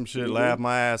listen to some shit, laugh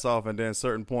my ass off, and then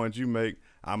certain points you make,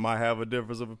 I might have a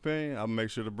difference of opinion. I'll make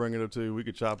sure to bring it up to you. We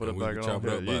could chop it And up we back can on. chop it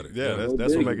up about it. Yeah, Yeah. that's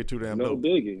what biggie. make it too damn No dope.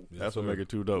 biggie. That's what sir. make it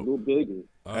too dope. No biggie.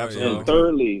 All right, Absolutely.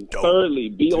 y'all. And thirdly,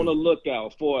 be Two. on the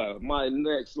lookout for my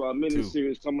next mini Two.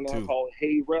 series coming out Two. called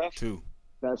Hey Ref. 2.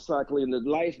 That's cycling the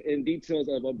life and details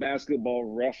of a basketball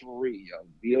referee. Yo.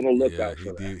 Be on the lookout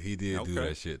Yeah, for that. he did do Okay.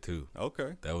 that shit too.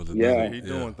 Okay. That was a Yeah. He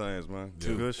doing things, man.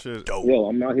 Yeah. Good shit. Yo,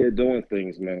 I'm out here doing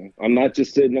things, man. I'm not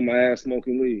just sitting on my ass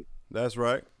smoking weed. That's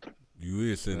right. You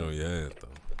is sitting on your ass though.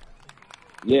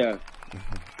 Yeah.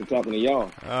 I'm talking to y'all. All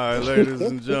right, ladies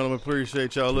and gentlemen,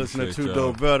 appreciate y'all listening to Appreciate Two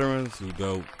y'all. Dope Veterans. Too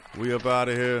dope. We up out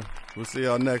of here. We'll see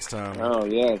y'all next time. Oh,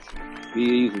 yes. Be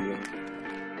easy, man.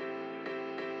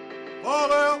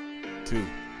 All out. 2.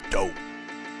 Dope.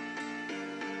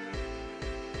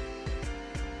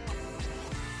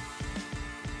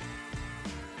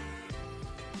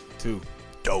 Two.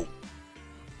 Dope.